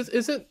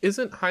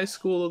 Isn't High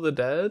School of the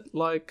Dead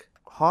like?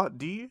 Hot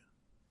D?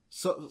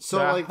 So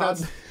Yeah, like how-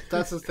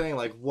 that's the thing.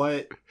 Like,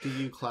 what do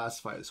you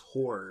classify as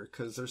horror?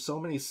 Because there's so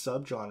many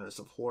subgenres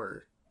of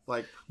horror.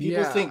 Like,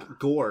 people Yeah. think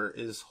gore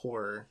is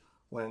horror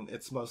when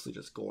it's mostly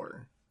just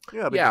gore.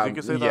 Yeah, because Yeah, you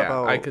could say yeah, that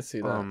about... I could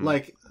see that.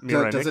 Like,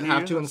 Mirai does it Nikki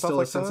have to and stuff instill a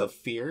like sense that? of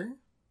fear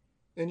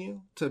in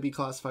you to be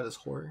classified as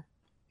horror?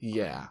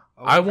 Yeah,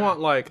 Okay. I want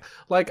like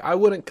I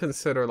wouldn't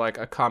consider like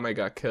a Kame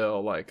ga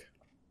Kill like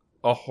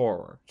a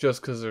horror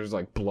just because there's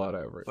like blood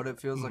everywhere. But it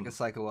feels like a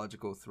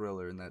psychological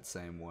thriller in that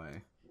same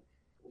way.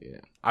 Yeah,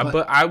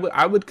 but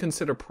I would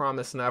consider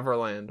Promise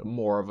Neverland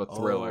more of a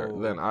thriller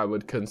than I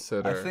would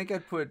consider. I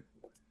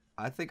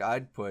think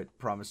I'd put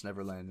Promise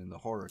Neverland in the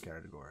horror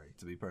category.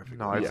 To be perfect.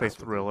 No, I'd say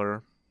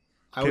thriller.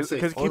 I would say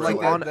because it keeps like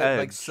you on edge.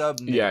 like sub.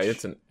 Yeah,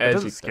 it's an It edgy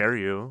doesn't thing. scare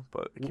you,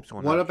 but it keeps you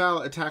on What edge.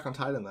 about Attack on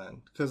Titan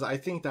then? Because I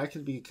think that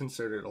could be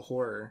considered a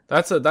horror.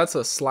 That's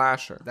a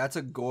slasher. That's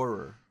a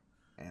gorer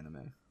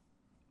anime.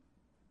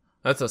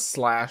 That's a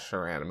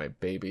slasher anime,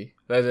 baby.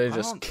 They're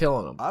just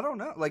killing them. I don't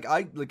know.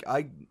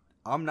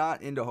 I'm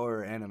not into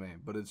horror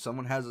anime, but if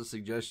someone has a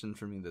suggestion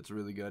for me that's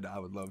really good, I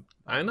would love.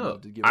 I know.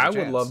 Love to give it a I would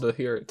chance. love to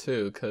hear it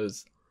too,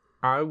 because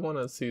I want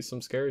to see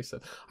some scary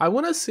stuff. I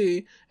want to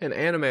see an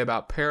anime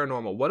about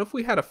paranormal. What if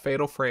we had a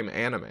Fatal Frame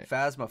anime?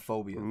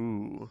 Phasmophobia.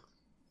 Ooh.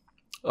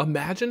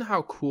 Imagine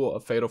how cool a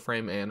Fatal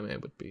Frame anime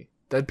would be.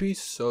 That'd be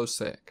so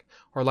sick.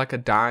 Or like a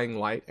Dying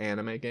Light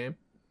anime game.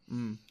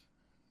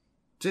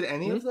 Did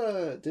any of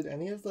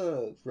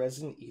the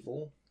Resident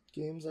Evil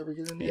games ever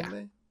get an Yeah.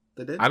 anime?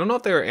 They did. I don't know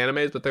if they were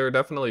animes, but they were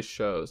definitely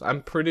shows.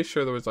 I'm pretty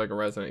sure there was like a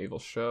Resident Evil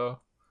show.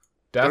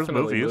 There's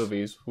Definitely movies.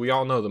 movies. We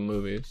all know the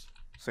movies.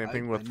 Same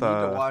thing I with need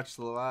to watch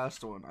the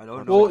last one. I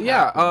don't know. Well, what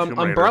yeah, happened. Tomb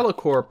Raider. Umbrella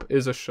Corp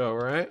is a show,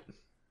 right?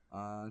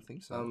 I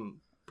think so.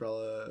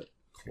 Umbrella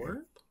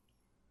Corp.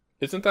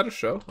 Isn't that a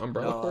show?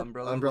 Umbrella No, Corp?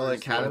 Umbrella Corp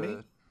is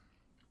Academy?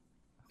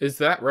 Is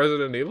that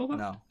Resident Evil? Then?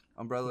 No,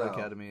 Umbrella No.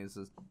 Academy is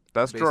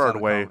That's based Gerard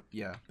on a Way.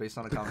 based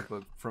on a comic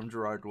book from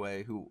Gerard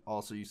Way, who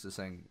also used to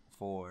sing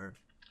for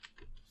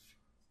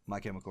My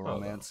Chemical Oh.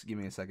 Romance. Give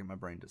me a second, my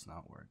brain does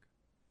not work.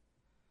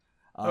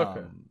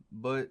 Okay.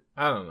 But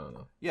I don't know.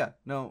 No. yeah,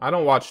 no, I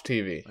don't watch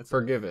TV. That's-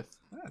 Forgiveth.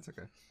 that's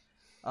okay.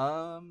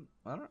 I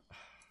don't.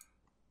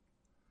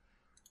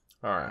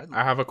 All right.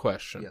 I have a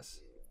question. Yes.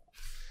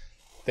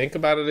 Think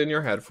about it in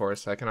your head for a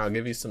second. I'll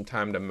give you some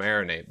time to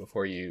marinate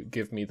before you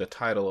give me the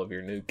title of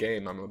your new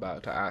game I'm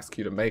about to ask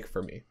you to make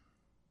for me.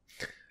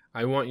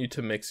 I want you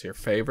to mix your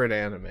favorite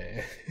anime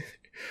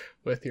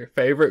with your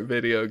favorite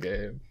video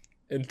game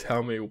and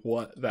tell me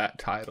what that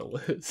title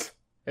is.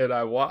 And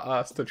I want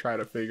us to try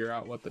to figure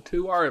out what the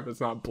two are if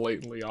it's not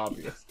blatantly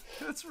obvious.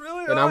 That's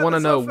really. And I want to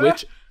know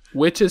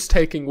which is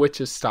taking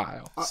which's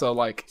style. So,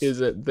 like,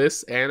 is it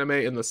this anime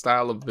in the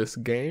style of this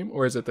game,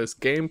 or is it this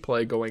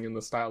gameplay going in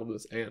the style of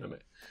this anime?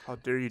 How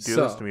dare you do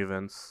this to me,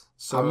 Vince?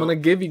 So I'm gonna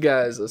give you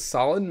guys a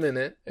solid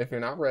minute. If you're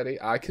not ready,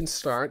 I can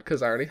start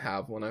because I already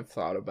have one I've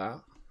thought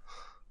about.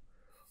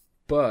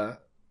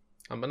 But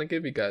I'm gonna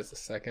give you guys a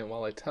second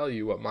while I tell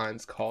you what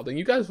mine's called, and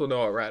you guys will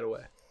know it right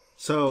away.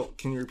 So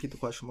can you repeat the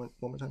question one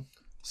more time?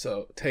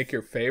 So take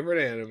your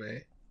favorite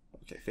anime,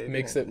 Okay. Favorite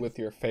mix it anime. with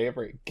your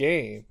favorite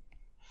game,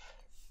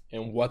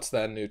 and what's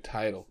that new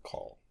title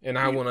called? And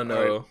I want to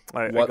know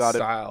All right, I what got it.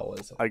 style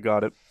is it. I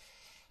got it.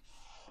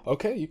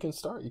 Okay, you can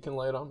start. You can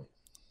lay it on me.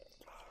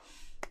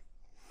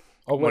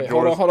 Oh wait,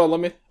 Majora's- hold on. Let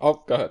me.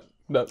 Oh, go ahead.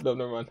 No,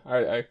 never mind. All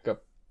right, I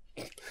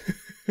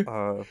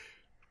go.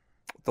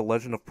 The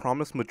Legend of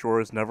Promise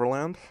Majora's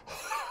Neverland.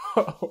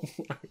 Oh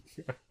my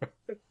god.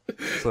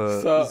 It's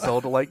a So-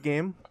 Zelda-like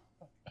game.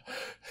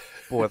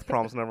 But with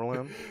Promise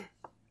Neverland.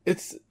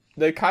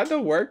 They kind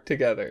of work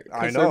together.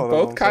 'Cause I know, they're that's both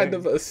what I'm kind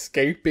saying. of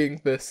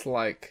escaping this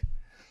like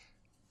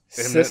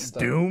Isn't it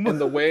system. Doom? And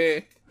the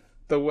way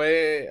the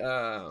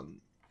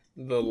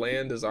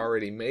land is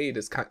already made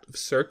is kind of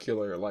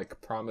circular, like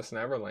Promise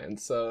Neverland.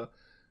 So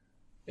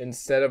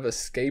instead of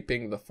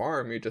escaping the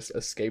farm, you're just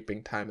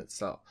escaping time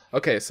itself.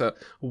 Okay, so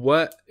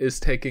what is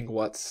taking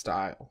what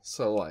style?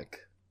 So like,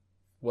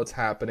 what's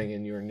happening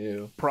in your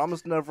new?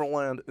 Promise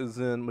Neverland is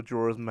in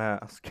Majora's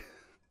Mask.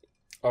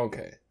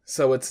 Okay,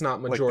 so it's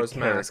not the Majora's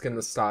Mask character. in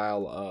the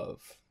style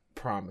of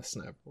Promise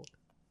Neverland.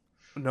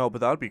 No,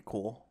 but that would be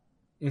cool.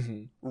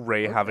 Mm-hmm.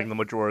 Ray having the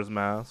Majora's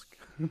Mask.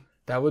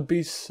 That would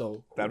be so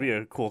cool. That'd be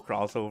a cool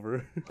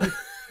crossover.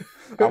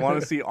 I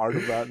want to see art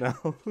of that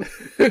now.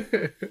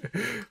 That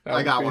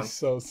I got would be one.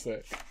 So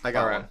sick. I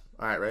got All right. one.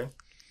 All right, ready?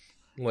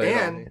 Lay it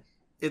on And me.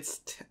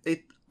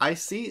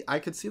 I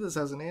could see this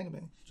as an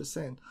anime. Just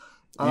saying.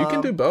 You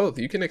can do both.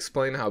 You can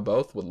explain how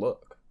both would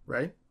look.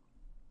 right.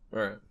 All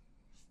right.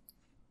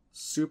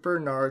 Super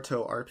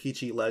Naruto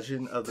RPG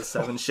Legend of the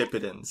Seven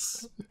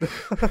Shippudens.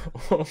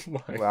 Oh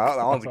my Wow,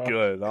 that was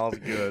good. That was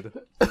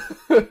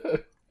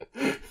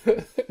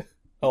good.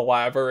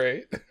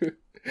 Elaborate. Lay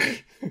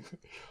it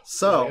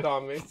So,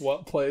 on me.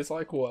 What plays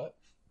like what?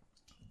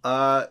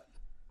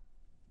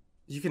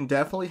 you can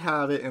definitely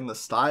have it in the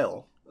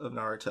style of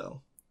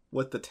Naruto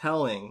with the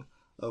telling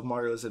of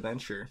Mario's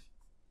adventure,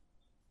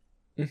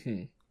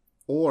 Mm-hmm.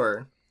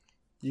 or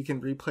you can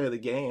replay the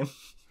game,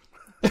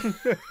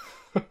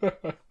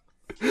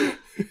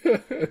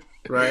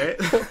 right?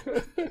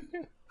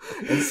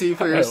 And see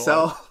for I love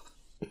yourself.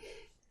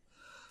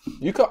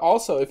 You could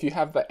also, if you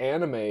have the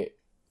anime,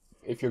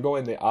 if you're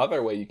going the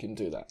other way, you can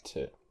do that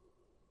too.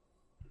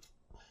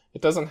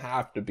 It doesn't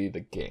have to be the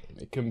game.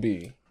 It can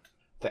be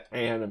the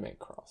anime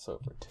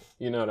crossover too.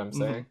 You know what I'm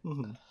saying?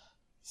 Mhm.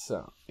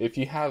 So if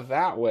you have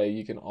that way,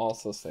 you can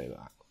also say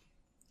that.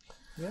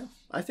 Yeah,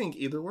 I think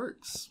either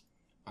works.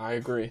 I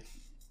agree.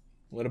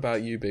 What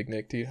about you, Big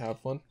Nick? Do you have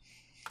one?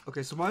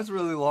 Okay, so mine's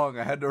really long.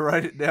 I had to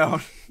write it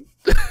down.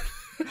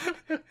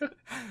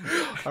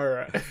 All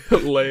right,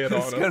 lay it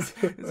on us.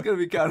 It's gonna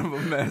be kind of a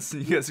mess,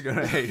 and you guys are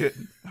gonna hate it.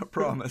 I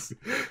promise.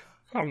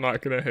 I'm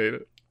not gonna hate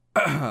it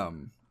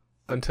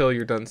until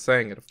you're done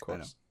saying it, of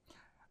course.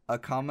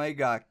 Akame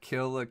got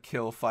Kill la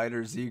Kill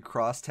Fighter Z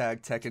Cross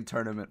Tag Tekken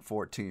Tournament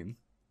 14.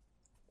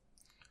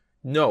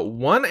 No,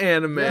 one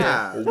anime,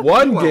 Yeah,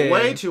 one you went game.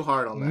 way too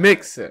hard on that.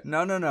 Mix it.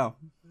 No.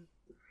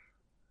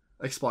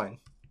 Explain.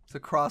 It's a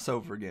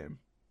crossover game.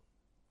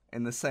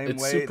 In the same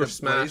It's way Super that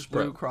Smash Blaze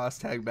Blue Bros. Cross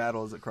Tag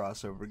Battle is a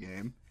crossover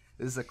game.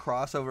 This is a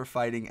crossover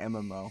fighting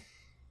MMO.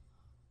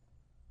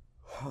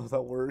 How does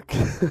that work?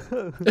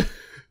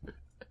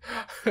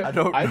 I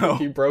don't I know.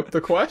 think you broke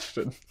the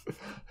question.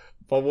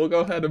 But we'll go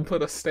ahead and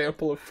put a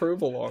stamp of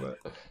approval on it.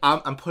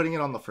 I'm putting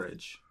it on the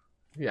fridge.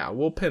 Yeah,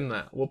 we'll pin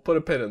that. We'll put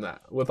a pin in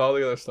that. With all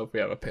the other stuff, we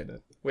have a pin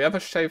in. We have a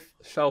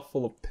shelf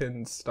full of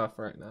pinned stuff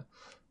right now.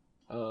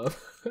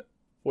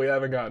 We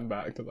haven't gotten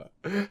back to that.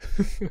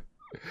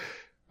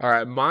 All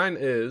right, mine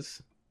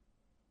is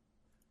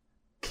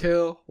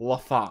Kill la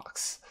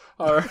Fox.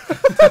 All right.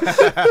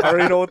 I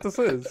already know what this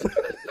is.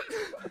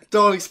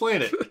 Don't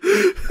explain it.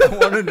 I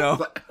want to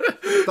know.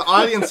 The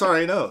audience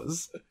already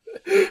knows.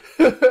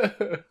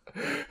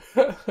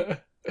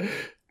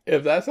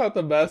 If that's not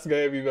the best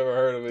game you've ever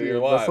heard of in your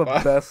That's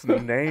life, the best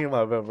name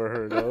I've ever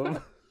heard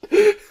of.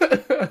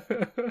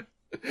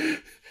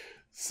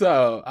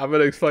 So I'm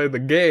gonna explain the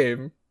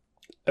game,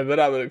 and then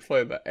I'm gonna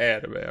explain the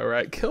anime. All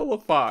right, Kill la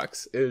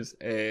Fox is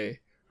a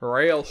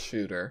rail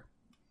shooter,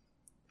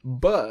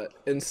 but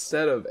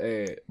instead of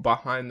a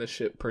behind the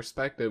ship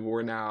perspective,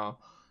 we're now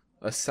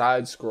a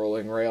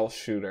side-scrolling rail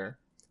shooter,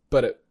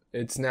 but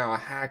it's now a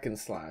hack and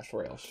slash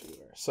rail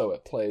shooter. So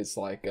it plays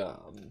like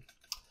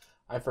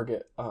I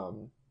forget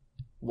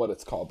what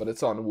it's called, but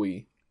it's on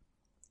Wii,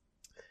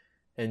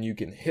 and you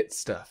can hit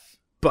stuff,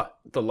 but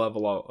the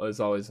level is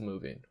always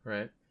moving,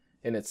 right?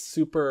 And it's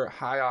super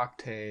high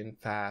octane,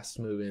 fast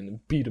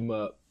moving, beat 'em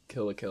up,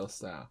 kill a kill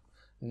style.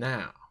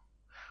 Now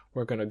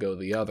we're gonna go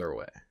the other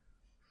way.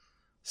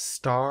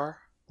 Star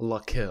la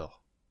Kill,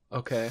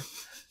 okay?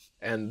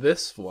 And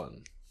this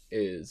one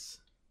is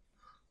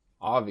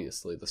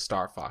obviously the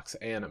Star Fox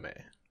anime.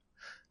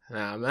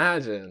 Now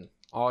imagine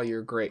all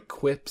your great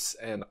quips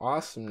and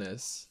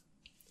awesomeness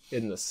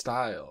in the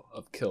style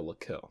of Kill la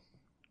Kill.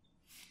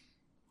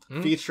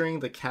 Featuring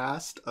the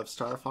cast of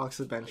Star Fox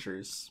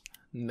Adventures.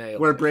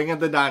 Nailed We're it. bringing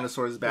the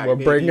dinosaurs back. We're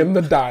baby. bringing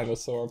the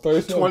dinosaur. If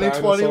there's no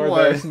dinosaur,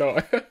 2021. there's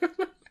no...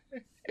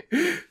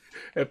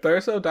 If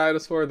there's no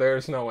dinosaur,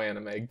 there's no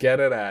anime. Get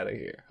it out of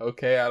here.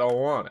 Okay, I don't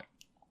want it.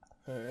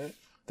 Alright.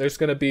 There's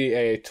going to be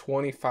a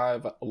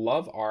 25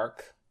 love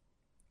arc,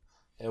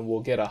 and we'll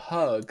get a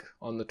hug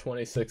on the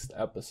 26th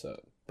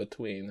episode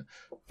between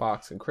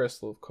Fox and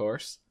Crystal, of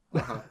course.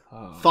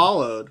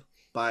 Followed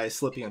by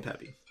Slippy and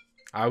Peppy.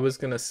 I was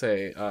going to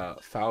say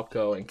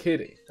Falco and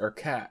Kitty. Or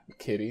Cat.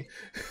 Kitty.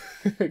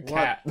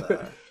 Cat. What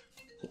the...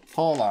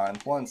 Hold on,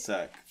 one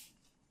sec.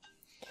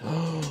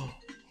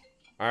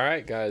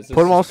 Alright, guys. This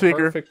Put 'em on is speaker.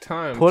 Perfect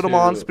time Put them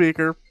on to-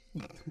 speaker.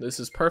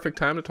 This is perfect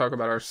time to talk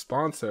about our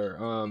sponsor,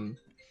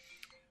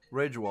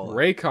 Rage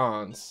Wallet.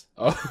 Raycons.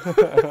 Oh.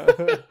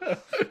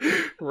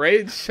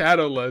 Raid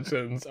Shadow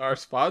Legends, our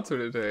sponsor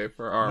today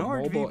for our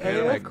mobile NordVPN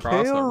anime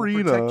crossover.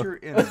 Arena. Protect your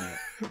internet.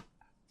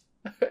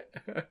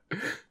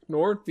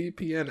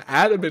 NordVPN,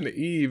 Adam and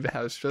Eve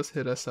has just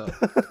hit us up.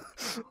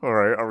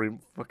 Alright, are we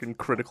fucking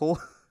critical?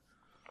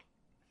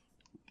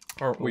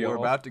 Aren't we We're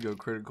all? about to go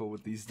critical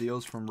with these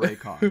deals from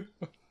Raycon.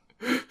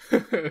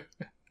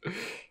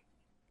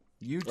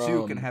 You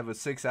too can have a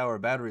 6-hour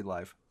battery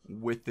life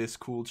with this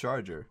cool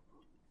charger.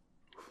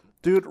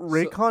 Dude,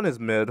 Raycon is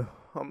mid.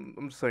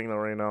 I'm saying that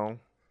right now.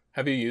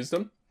 Have you used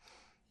them?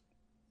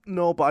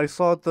 No, but I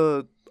saw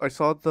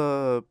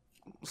the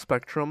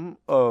spectrum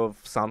of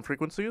sound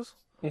frequencies,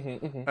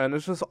 and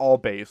it's just all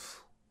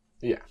bass.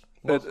 Yeah.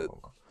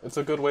 It's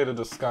a good way to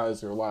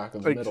disguise your lack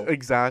of middle.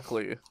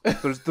 Exactly.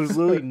 There's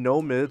literally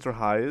no mids or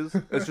highs.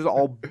 It's just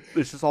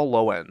all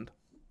low end.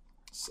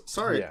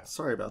 Sorry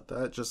about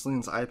that.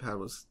 Jocelyn's iPad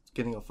was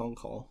getting a phone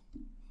call.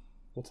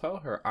 We'll tell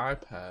her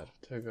iPad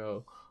to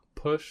go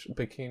push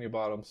Bikini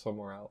Bottom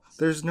somewhere else.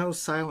 There's no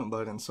silent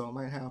button, so it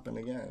might happen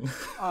again.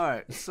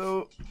 Alright,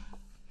 so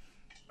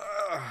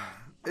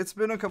it's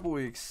been a couple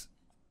weeks,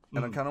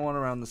 and I kind of want to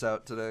round this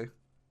out today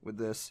with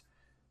this,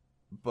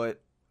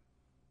 but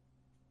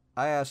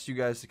I asked you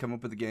guys to come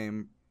up with a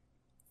game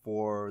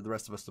for the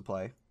rest of us to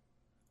play.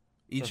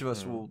 Each of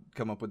us will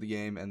come up with a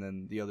game, and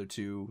then the other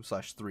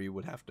 2/3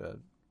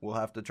 we'll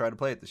have to try to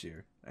play it this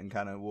year, and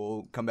kind of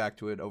we'll come back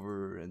to it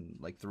over and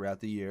like throughout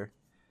the year.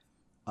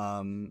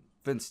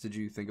 Vince, did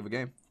you think of a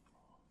game?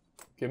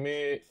 Give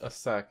me a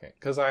second,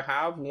 because I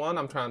have one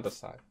I'm trying to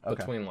decide Okay.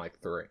 between like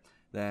 3.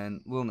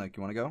 Then, Lil Nick,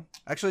 you want to go?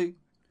 Actually,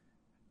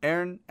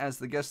 Aaron, as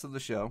the guest of the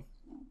show,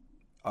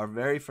 our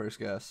very first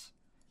guest,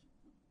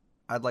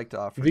 I'd like to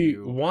offer The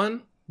you...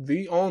 one,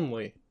 the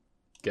only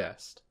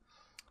guest.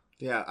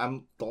 Yeah,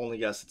 I'm the only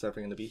guest that's ever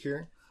going to be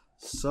here.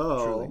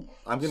 So, Truly.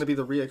 I'm going to be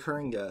the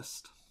reoccurring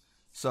guest.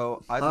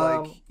 So I'd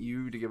like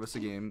you to give us a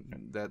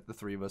game that the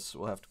three of us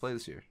will have to play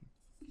this year.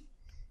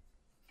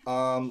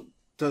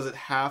 Does it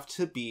have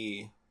to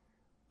be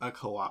a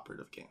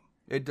cooperative game?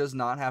 It does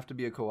not have to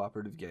be a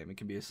cooperative game. It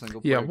can be a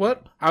single Yeah, player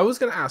what game. I was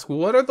gonna ask,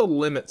 what are the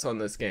limits on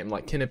this game?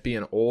 Like, can it be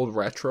an old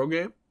retro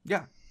game?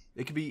 Yeah.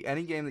 It could be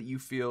any game that you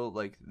feel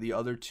like the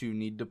other two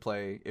need to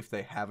play if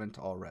they haven't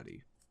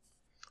already.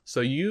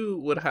 So you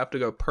would have to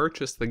go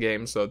purchase the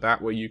game so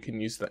that way you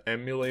can use the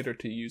emulator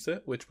to use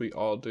it, which we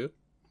all do.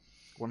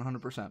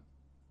 100%.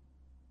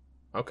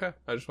 Okay,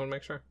 I just want to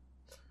make sure.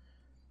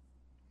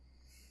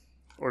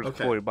 Or just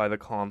Okay. fully buy the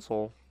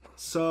console.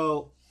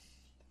 So,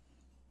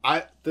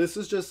 this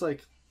is just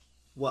like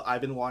what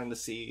I've been wanting to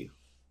see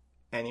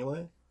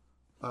anyway.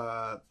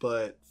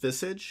 But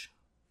Visage,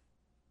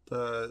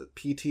 the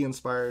PT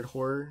inspired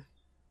horror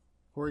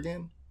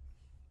game.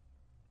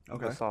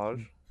 Okay.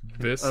 Massage.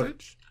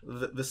 Visage?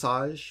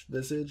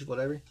 Visage,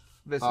 whatever.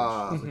 Visage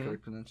is the Mhm.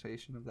 correct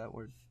pronunciation of that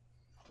word.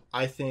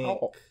 I think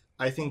Oh.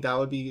 that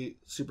would be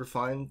super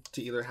fun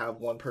to either have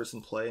one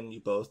person play and you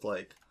both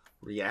like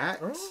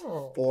react,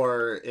 Oh.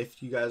 or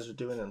if you guys are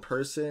doing it in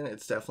person,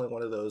 it's definitely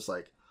one of those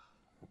like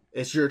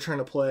it's your turn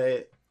to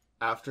play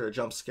after a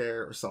jump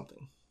scare or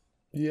something.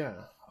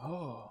 Yeah.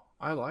 Oh,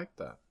 I like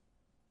that.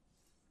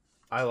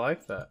 I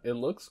like that. It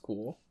looks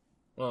cool.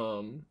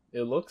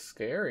 It looks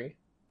scary.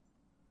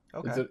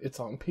 Okay. It's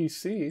on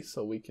PC,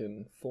 so we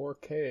can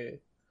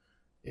 4K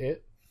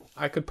it.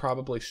 I could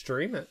probably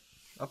stream it.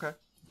 Okay.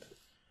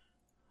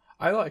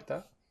 I like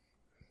that.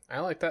 I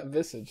like that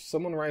Visage.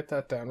 Someone write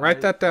that down.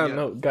 Write that down, yeah.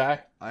 note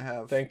guy. I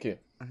have Thank you.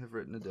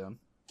 written it down.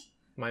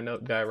 My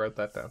note guy wrote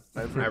that down.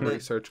 I've I written it-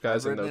 research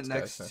guys I've and written notes it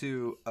next guys.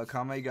 to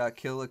Akame ga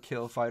Kill la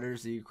Kill Fighter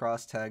Z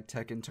Cross Tag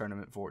Tekken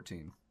Tournament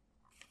 14.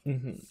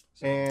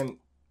 Mm-hmm. And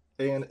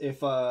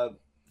if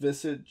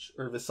Visage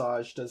or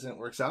Visage doesn't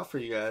works out for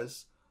you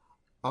guys,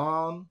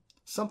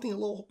 something a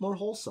little more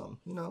wholesome,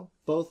 you know,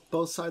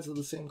 both sides of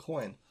the same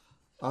coin.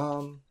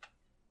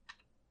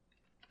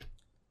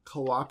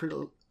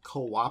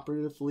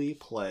 Cooperatively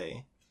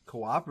play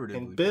Cooperatively.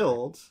 and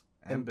build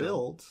And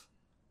build.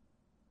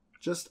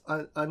 just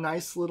a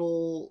nice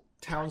little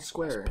town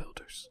square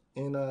Builders.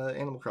 in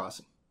Animal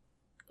Crossing.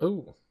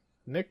 Ooh,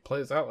 Nick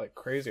plays out like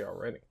crazy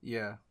already.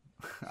 Yeah.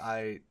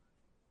 I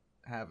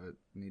have it.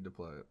 Need to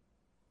play it.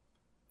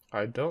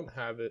 I don't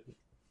have it.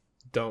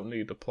 Don't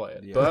need to play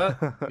it. Yeah.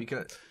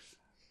 But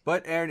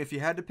But Aaron, if you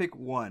had to pick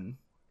one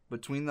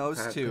between I those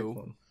had to pick two,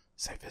 one.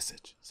 say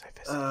Visage. Say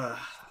Visage.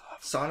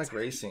 Sonic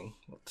Racing,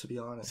 to be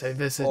honest. Say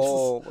Visage.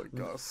 Oh my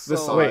god. So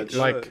Visage. Wait, good.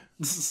 like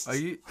are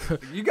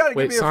you gotta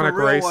Wait, give me a Sonic for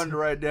real Racing. one to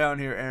write down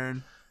here,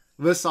 Aaron.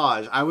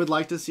 Visage. I would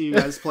like to see you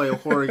guys play a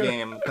horror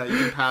game that you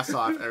can pass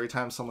off every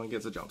time someone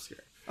gets a jump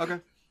scare. Okay.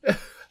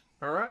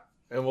 all right,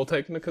 and we'll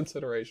take into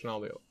consideration all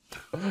the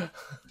other.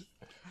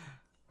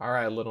 All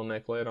right, little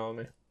Nick, lay it on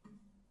me.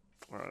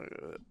 Alright.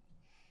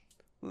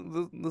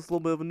 This little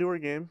bit of a newer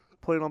game.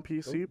 Played on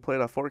PC.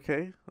 Played at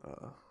 4K.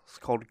 It's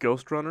called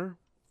Ghost Runner.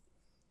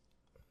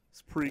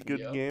 It's a pretty good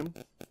Yep. game.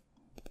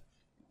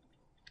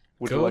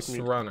 Would Ghost you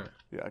like me? Runner.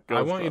 Yeah, Ghost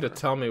I want you to Runner.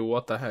 tell me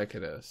what the heck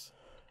it is.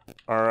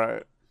 All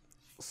right.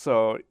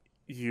 So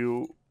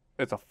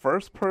it's a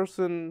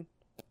first-person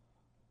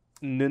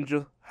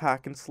ninja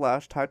hack and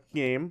slash type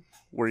game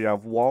where you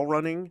have wall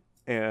running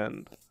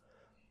and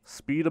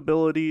speed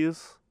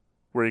abilities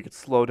where you could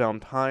slow down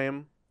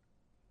time.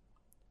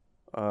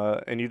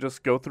 And you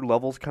just go through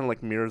levels kind of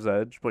like Mirror's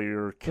Edge, but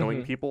you're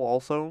killing Mhm. people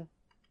also.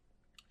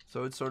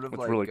 So it's sort of It's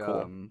like really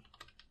cool. Super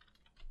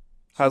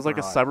Has like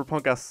a Hot.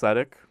 cyberpunk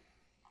aesthetic.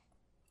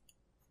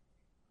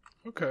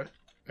 Okay,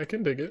 I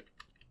can dig it.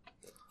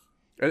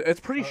 It's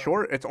pretty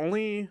short. It's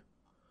only,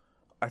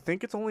 I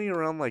think it's only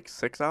around like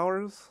 6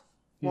 hours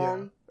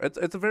long.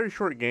 It's a very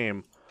short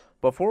game,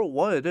 but for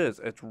what it is,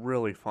 it's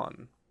really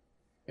fun.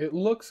 It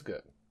looks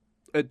good.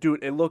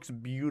 Dude, it looks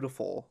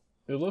beautiful.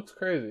 It looks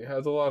crazy. It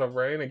has a lot of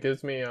rain. It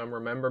gives me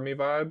Remember Me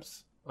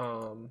vibes.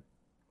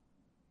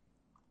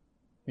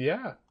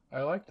 Yeah,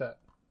 I like that.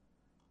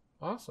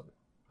 Awesome.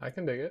 I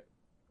can dig it.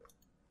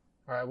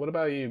 All right, what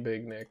about you,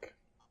 Big Nick?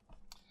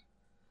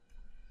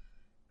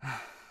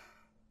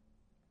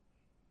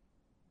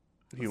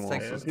 He Let's wants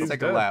take, He's let's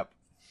take a dead. lap.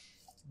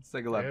 Let's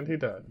take a lap. And he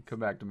died. Come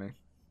back to me.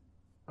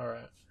 All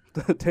right.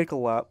 to take a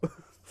lap.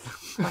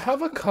 I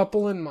have a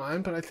couple in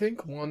mind, but I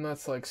think one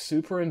that's like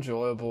super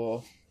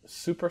enjoyable,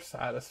 super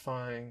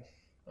satisfying.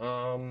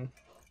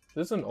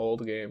 This is an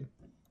old game,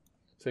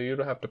 so you'd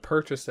have to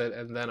purchase it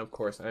and then, of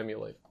course,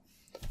 emulate.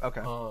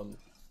 Okay.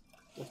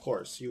 Of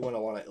course, you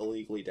wouldn't want to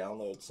illegally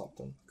download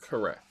something.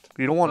 Correct.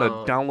 You don't want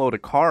to download a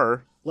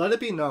car. Let it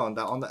be known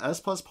that on the S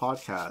Plus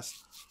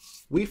podcast,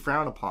 we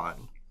frown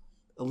upon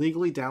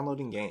illegally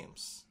downloading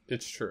games.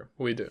 It's true.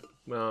 We do.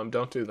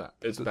 Don't do that.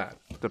 It's bad.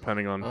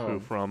 Depending on who Oh.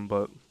 from,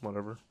 but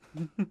whatever.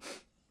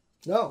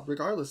 No,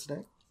 regardless,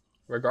 Nick.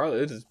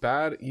 Regardless, it is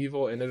bad,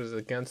 evil, and it is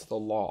against the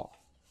law.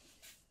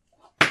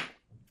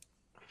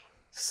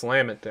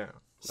 Slam it down.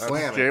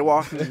 Slam it.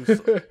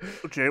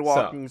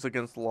 Jaywalking's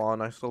against the law,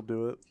 and I still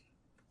do it.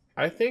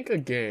 I think a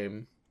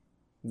game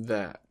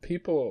that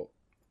people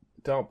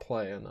don't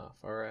play enough,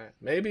 alright?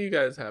 Maybe you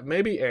guys have.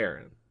 Maybe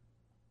Aaron.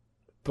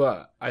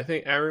 But I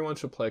think everyone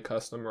should play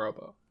Custom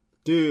Robo.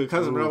 Dude,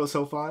 Custom Robo is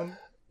so fun.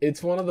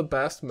 It's one of the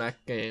best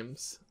mech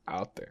games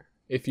out there.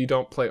 If you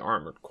don't play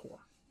Armored Core.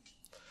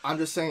 I'm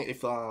just saying,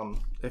 if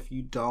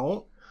you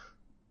don't,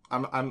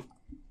 I'm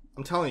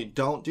telling you,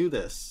 don't do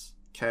this.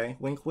 Okay,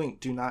 wink, wink.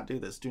 Do not do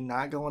this. Do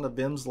not go into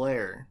Vim's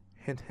lair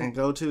and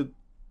go to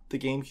the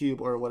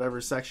GameCube or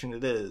whatever section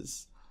it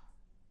is,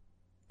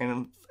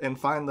 and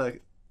find the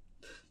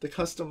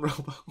Custom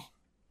Robo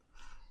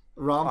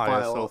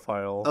ROM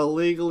file,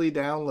 illegally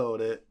download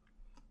it,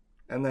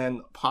 and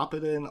then pop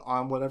it in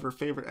on whatever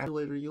favorite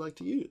emulator you like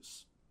to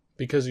use.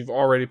 Because you've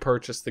already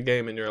purchased the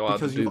game and you're allowed to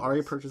do Because you've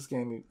already purchased the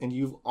game and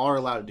you are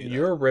allowed to do that.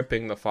 You're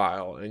ripping the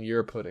file and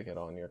you're putting it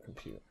on your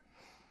computer.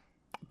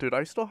 Dude,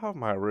 I still have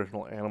my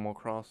original Animal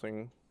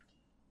Crossing.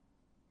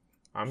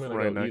 I'm gonna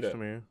right go next eat it. to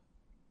me.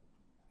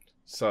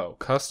 So,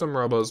 Custom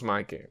Robo's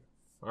my game.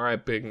 All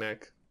right, Big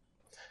Nick.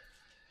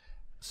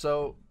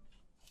 So,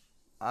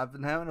 I've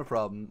been having a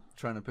problem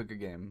trying to pick a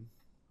game.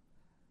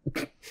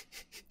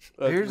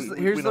 Here's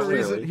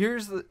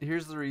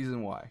the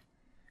reason why.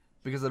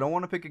 Because I don't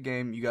want to pick a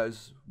game you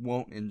guys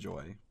won't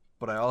enjoy,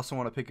 but I also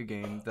want to pick a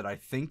game that I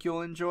think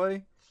you'll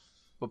enjoy,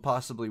 but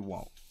possibly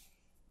won't.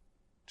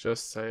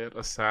 Just say it.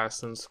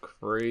 Assassin's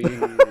Creed.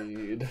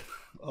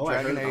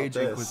 Dragon Age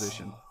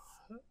Inquisition.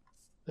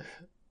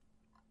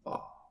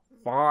 Oh,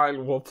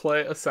 fine, we'll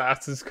play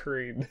Assassin's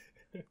Creed.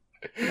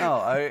 No,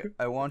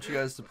 I want you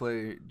guys to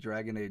play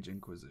Dragon Age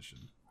Inquisition.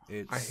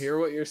 I hear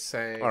what you're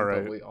saying, all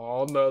right. But we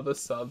all know the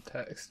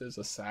subtext is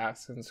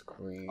Assassin's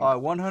Creed. I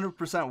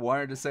 100%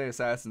 wanted to say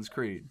Assassin's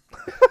Creed.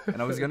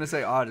 And I was going to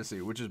say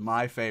Odyssey, which is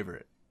my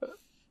favorite.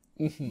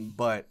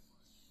 But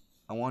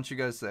I want you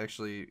guys to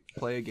actually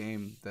play a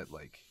game that,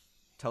 like,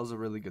 tells a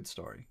really good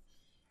story.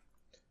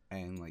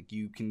 And, like,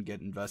 you can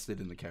get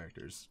invested in the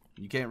characters.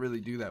 You can't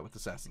really do that with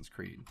Assassin's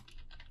Creed.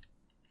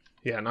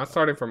 Yeah, not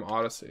starting from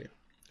Odyssey.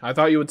 I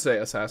thought you would say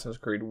Assassin's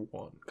Creed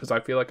 1, because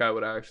I feel like I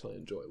would actually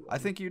enjoy 1. I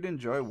think you'd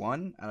enjoy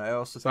 1, and I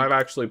also think... I've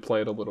actually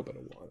played a little bit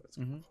of 1.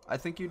 Mm-hmm. I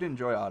think you'd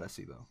enjoy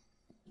Odyssey, though.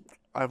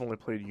 I've only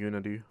played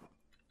Unity.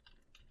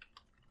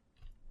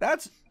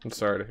 I'm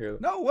sorry to hear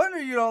that. No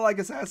wonder you don't like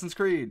Assassin's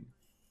Creed.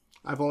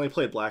 I've only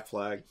played Black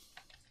Flag.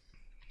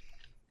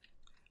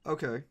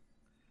 Okay.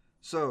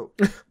 So...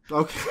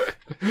 okay.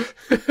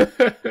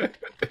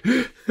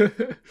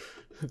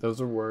 Those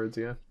are words,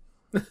 yeah.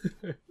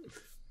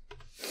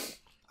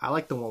 I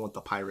like the one with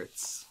the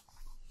pirates.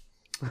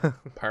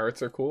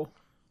 Pirates are cool.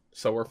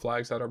 So are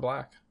flags that are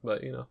black,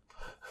 but you know.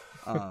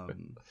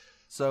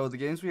 So the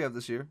games we have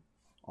this year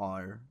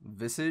are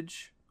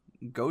Visage,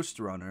 Ghost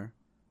Runner,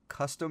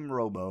 Custom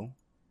Robo,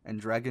 and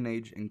Dragon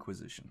Age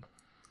Inquisition.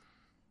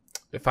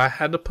 If I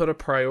had to put a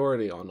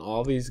priority on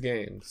all these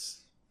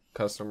games,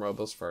 Custom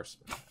Robo's first.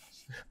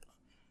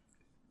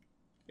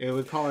 It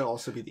would probably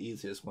also be the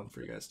easiest one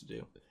for you guys to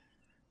do.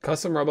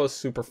 Custom Robo's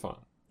super fun.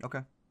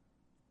 Okay.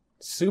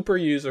 Super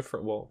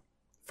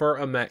for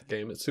a mech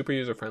game, it's super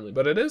user friendly,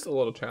 but it is a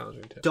little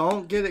challenging too.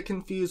 Don't get it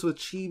confused with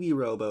Chibi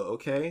Robo,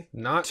 okay?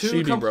 Not Two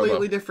Chibi Robo.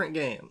 completely different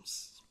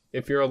games.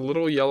 If you're a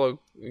little yellow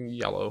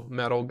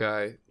metal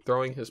guy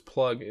throwing his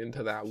plug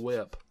into that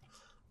whip,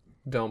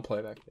 don't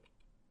play that game.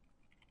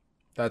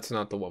 That's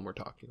not the one we're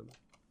talking about.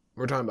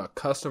 We're talking about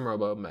Custom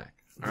Robo mech.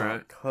 All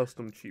right,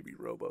 Custom Chibi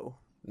Robo.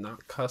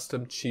 Not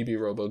Custom Chibi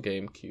Robo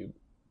GameCube.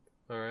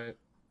 All right.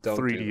 Don't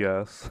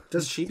 3DS.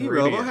 Does Chibi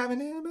Robo have an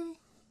anime?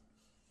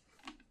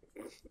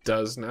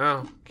 Does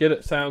now. Get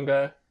it, sound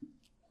guy.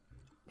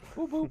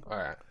 Boop, boop. All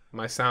right,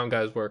 my sound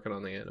guy's working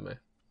on the anime.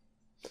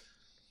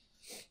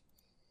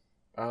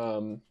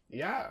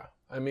 Yeah,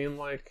 I mean,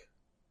 like,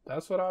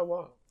 that's what I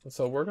want.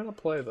 So we're gonna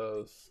play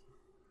those.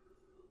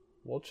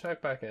 We'll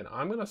check back in.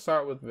 I'm gonna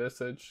start with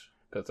Visage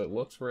because it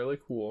looks really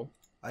cool.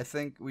 I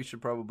think we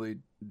should probably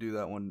do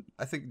that one.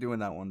 I think doing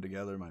that one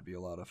together might be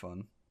a lot of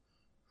fun.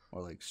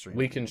 Or like stream.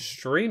 We can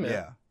stream it.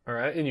 Yeah. All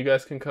right, and you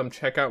guys can come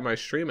check out my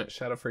stream at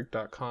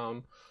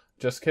shadowfreak.com.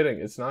 Just kidding,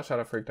 it's not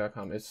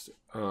shadowfreak.com. It's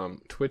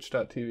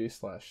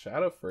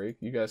twitch.tv/shadowfreak.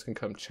 You guys can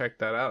come check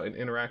that out and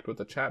interact with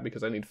the chat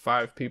because I need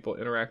 5 people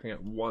interacting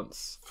at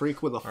once.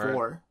 Freak with a 4.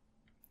 Right.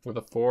 With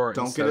a 4.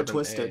 Don't get it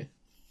twisted.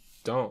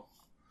 Don't.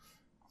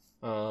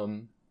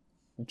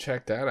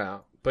 Check that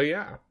out. But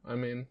yeah, I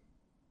mean,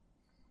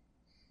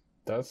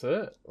 that's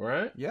it,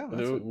 right? Yeah.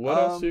 That's it. What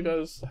else do you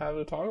guys have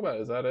to talk about?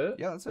 Is that it?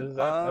 Yeah, that's it. Is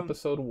that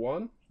episode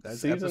 1?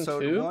 That's Season episode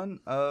 2? 1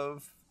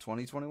 of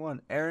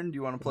 2021. Aaron, do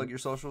you want to plug your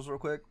socials real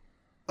quick?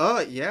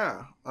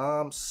 Yeah.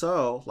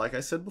 So, like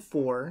I said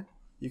before,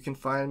 you can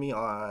find me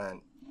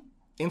on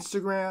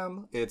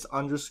Instagram. It's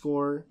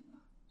 _Ayrons,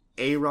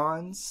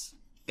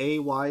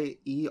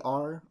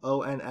 AYERONS_.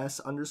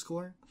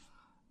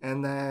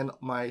 And then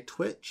my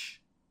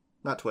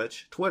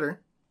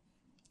Twitter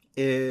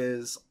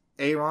is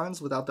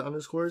Aarons without the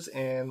underscores,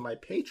 and my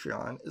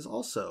Patreon is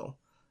also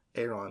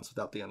Aarons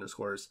without the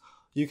underscores.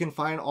 You can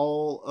find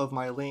all of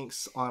my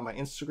links on my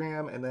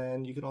Instagram, and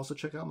then you can also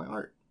check out my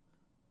art.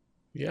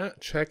 Yeah,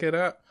 check it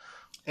out.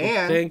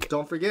 And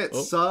don't forget,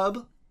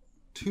 follow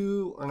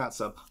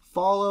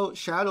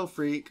Shadow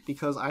Freak,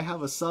 because I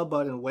have a sub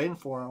button waiting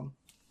for him.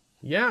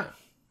 Yeah,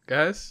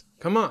 guys,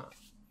 come on.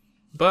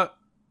 But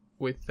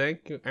we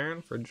thank you,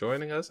 Aaron, for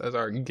joining us as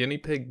our guinea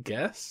pig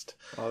guest.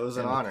 Oh, it was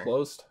an honor.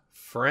 Close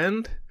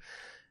friend.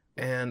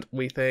 And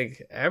we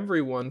thank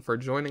everyone for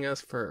joining us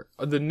for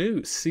the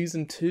new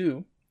season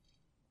 2.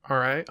 All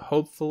right.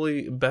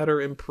 Hopefully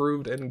better,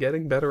 improved, and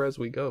getting better as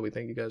we go. We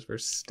thank you guys for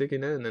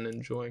sticking in and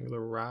enjoying the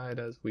ride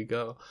as we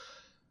go.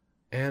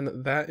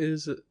 And that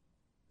is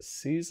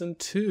season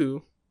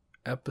 2,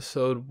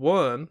 episode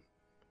 1.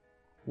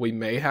 We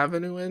may have a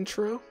new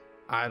intro.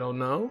 I don't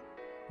know.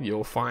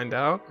 You'll find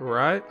out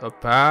right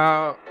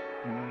about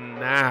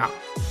now.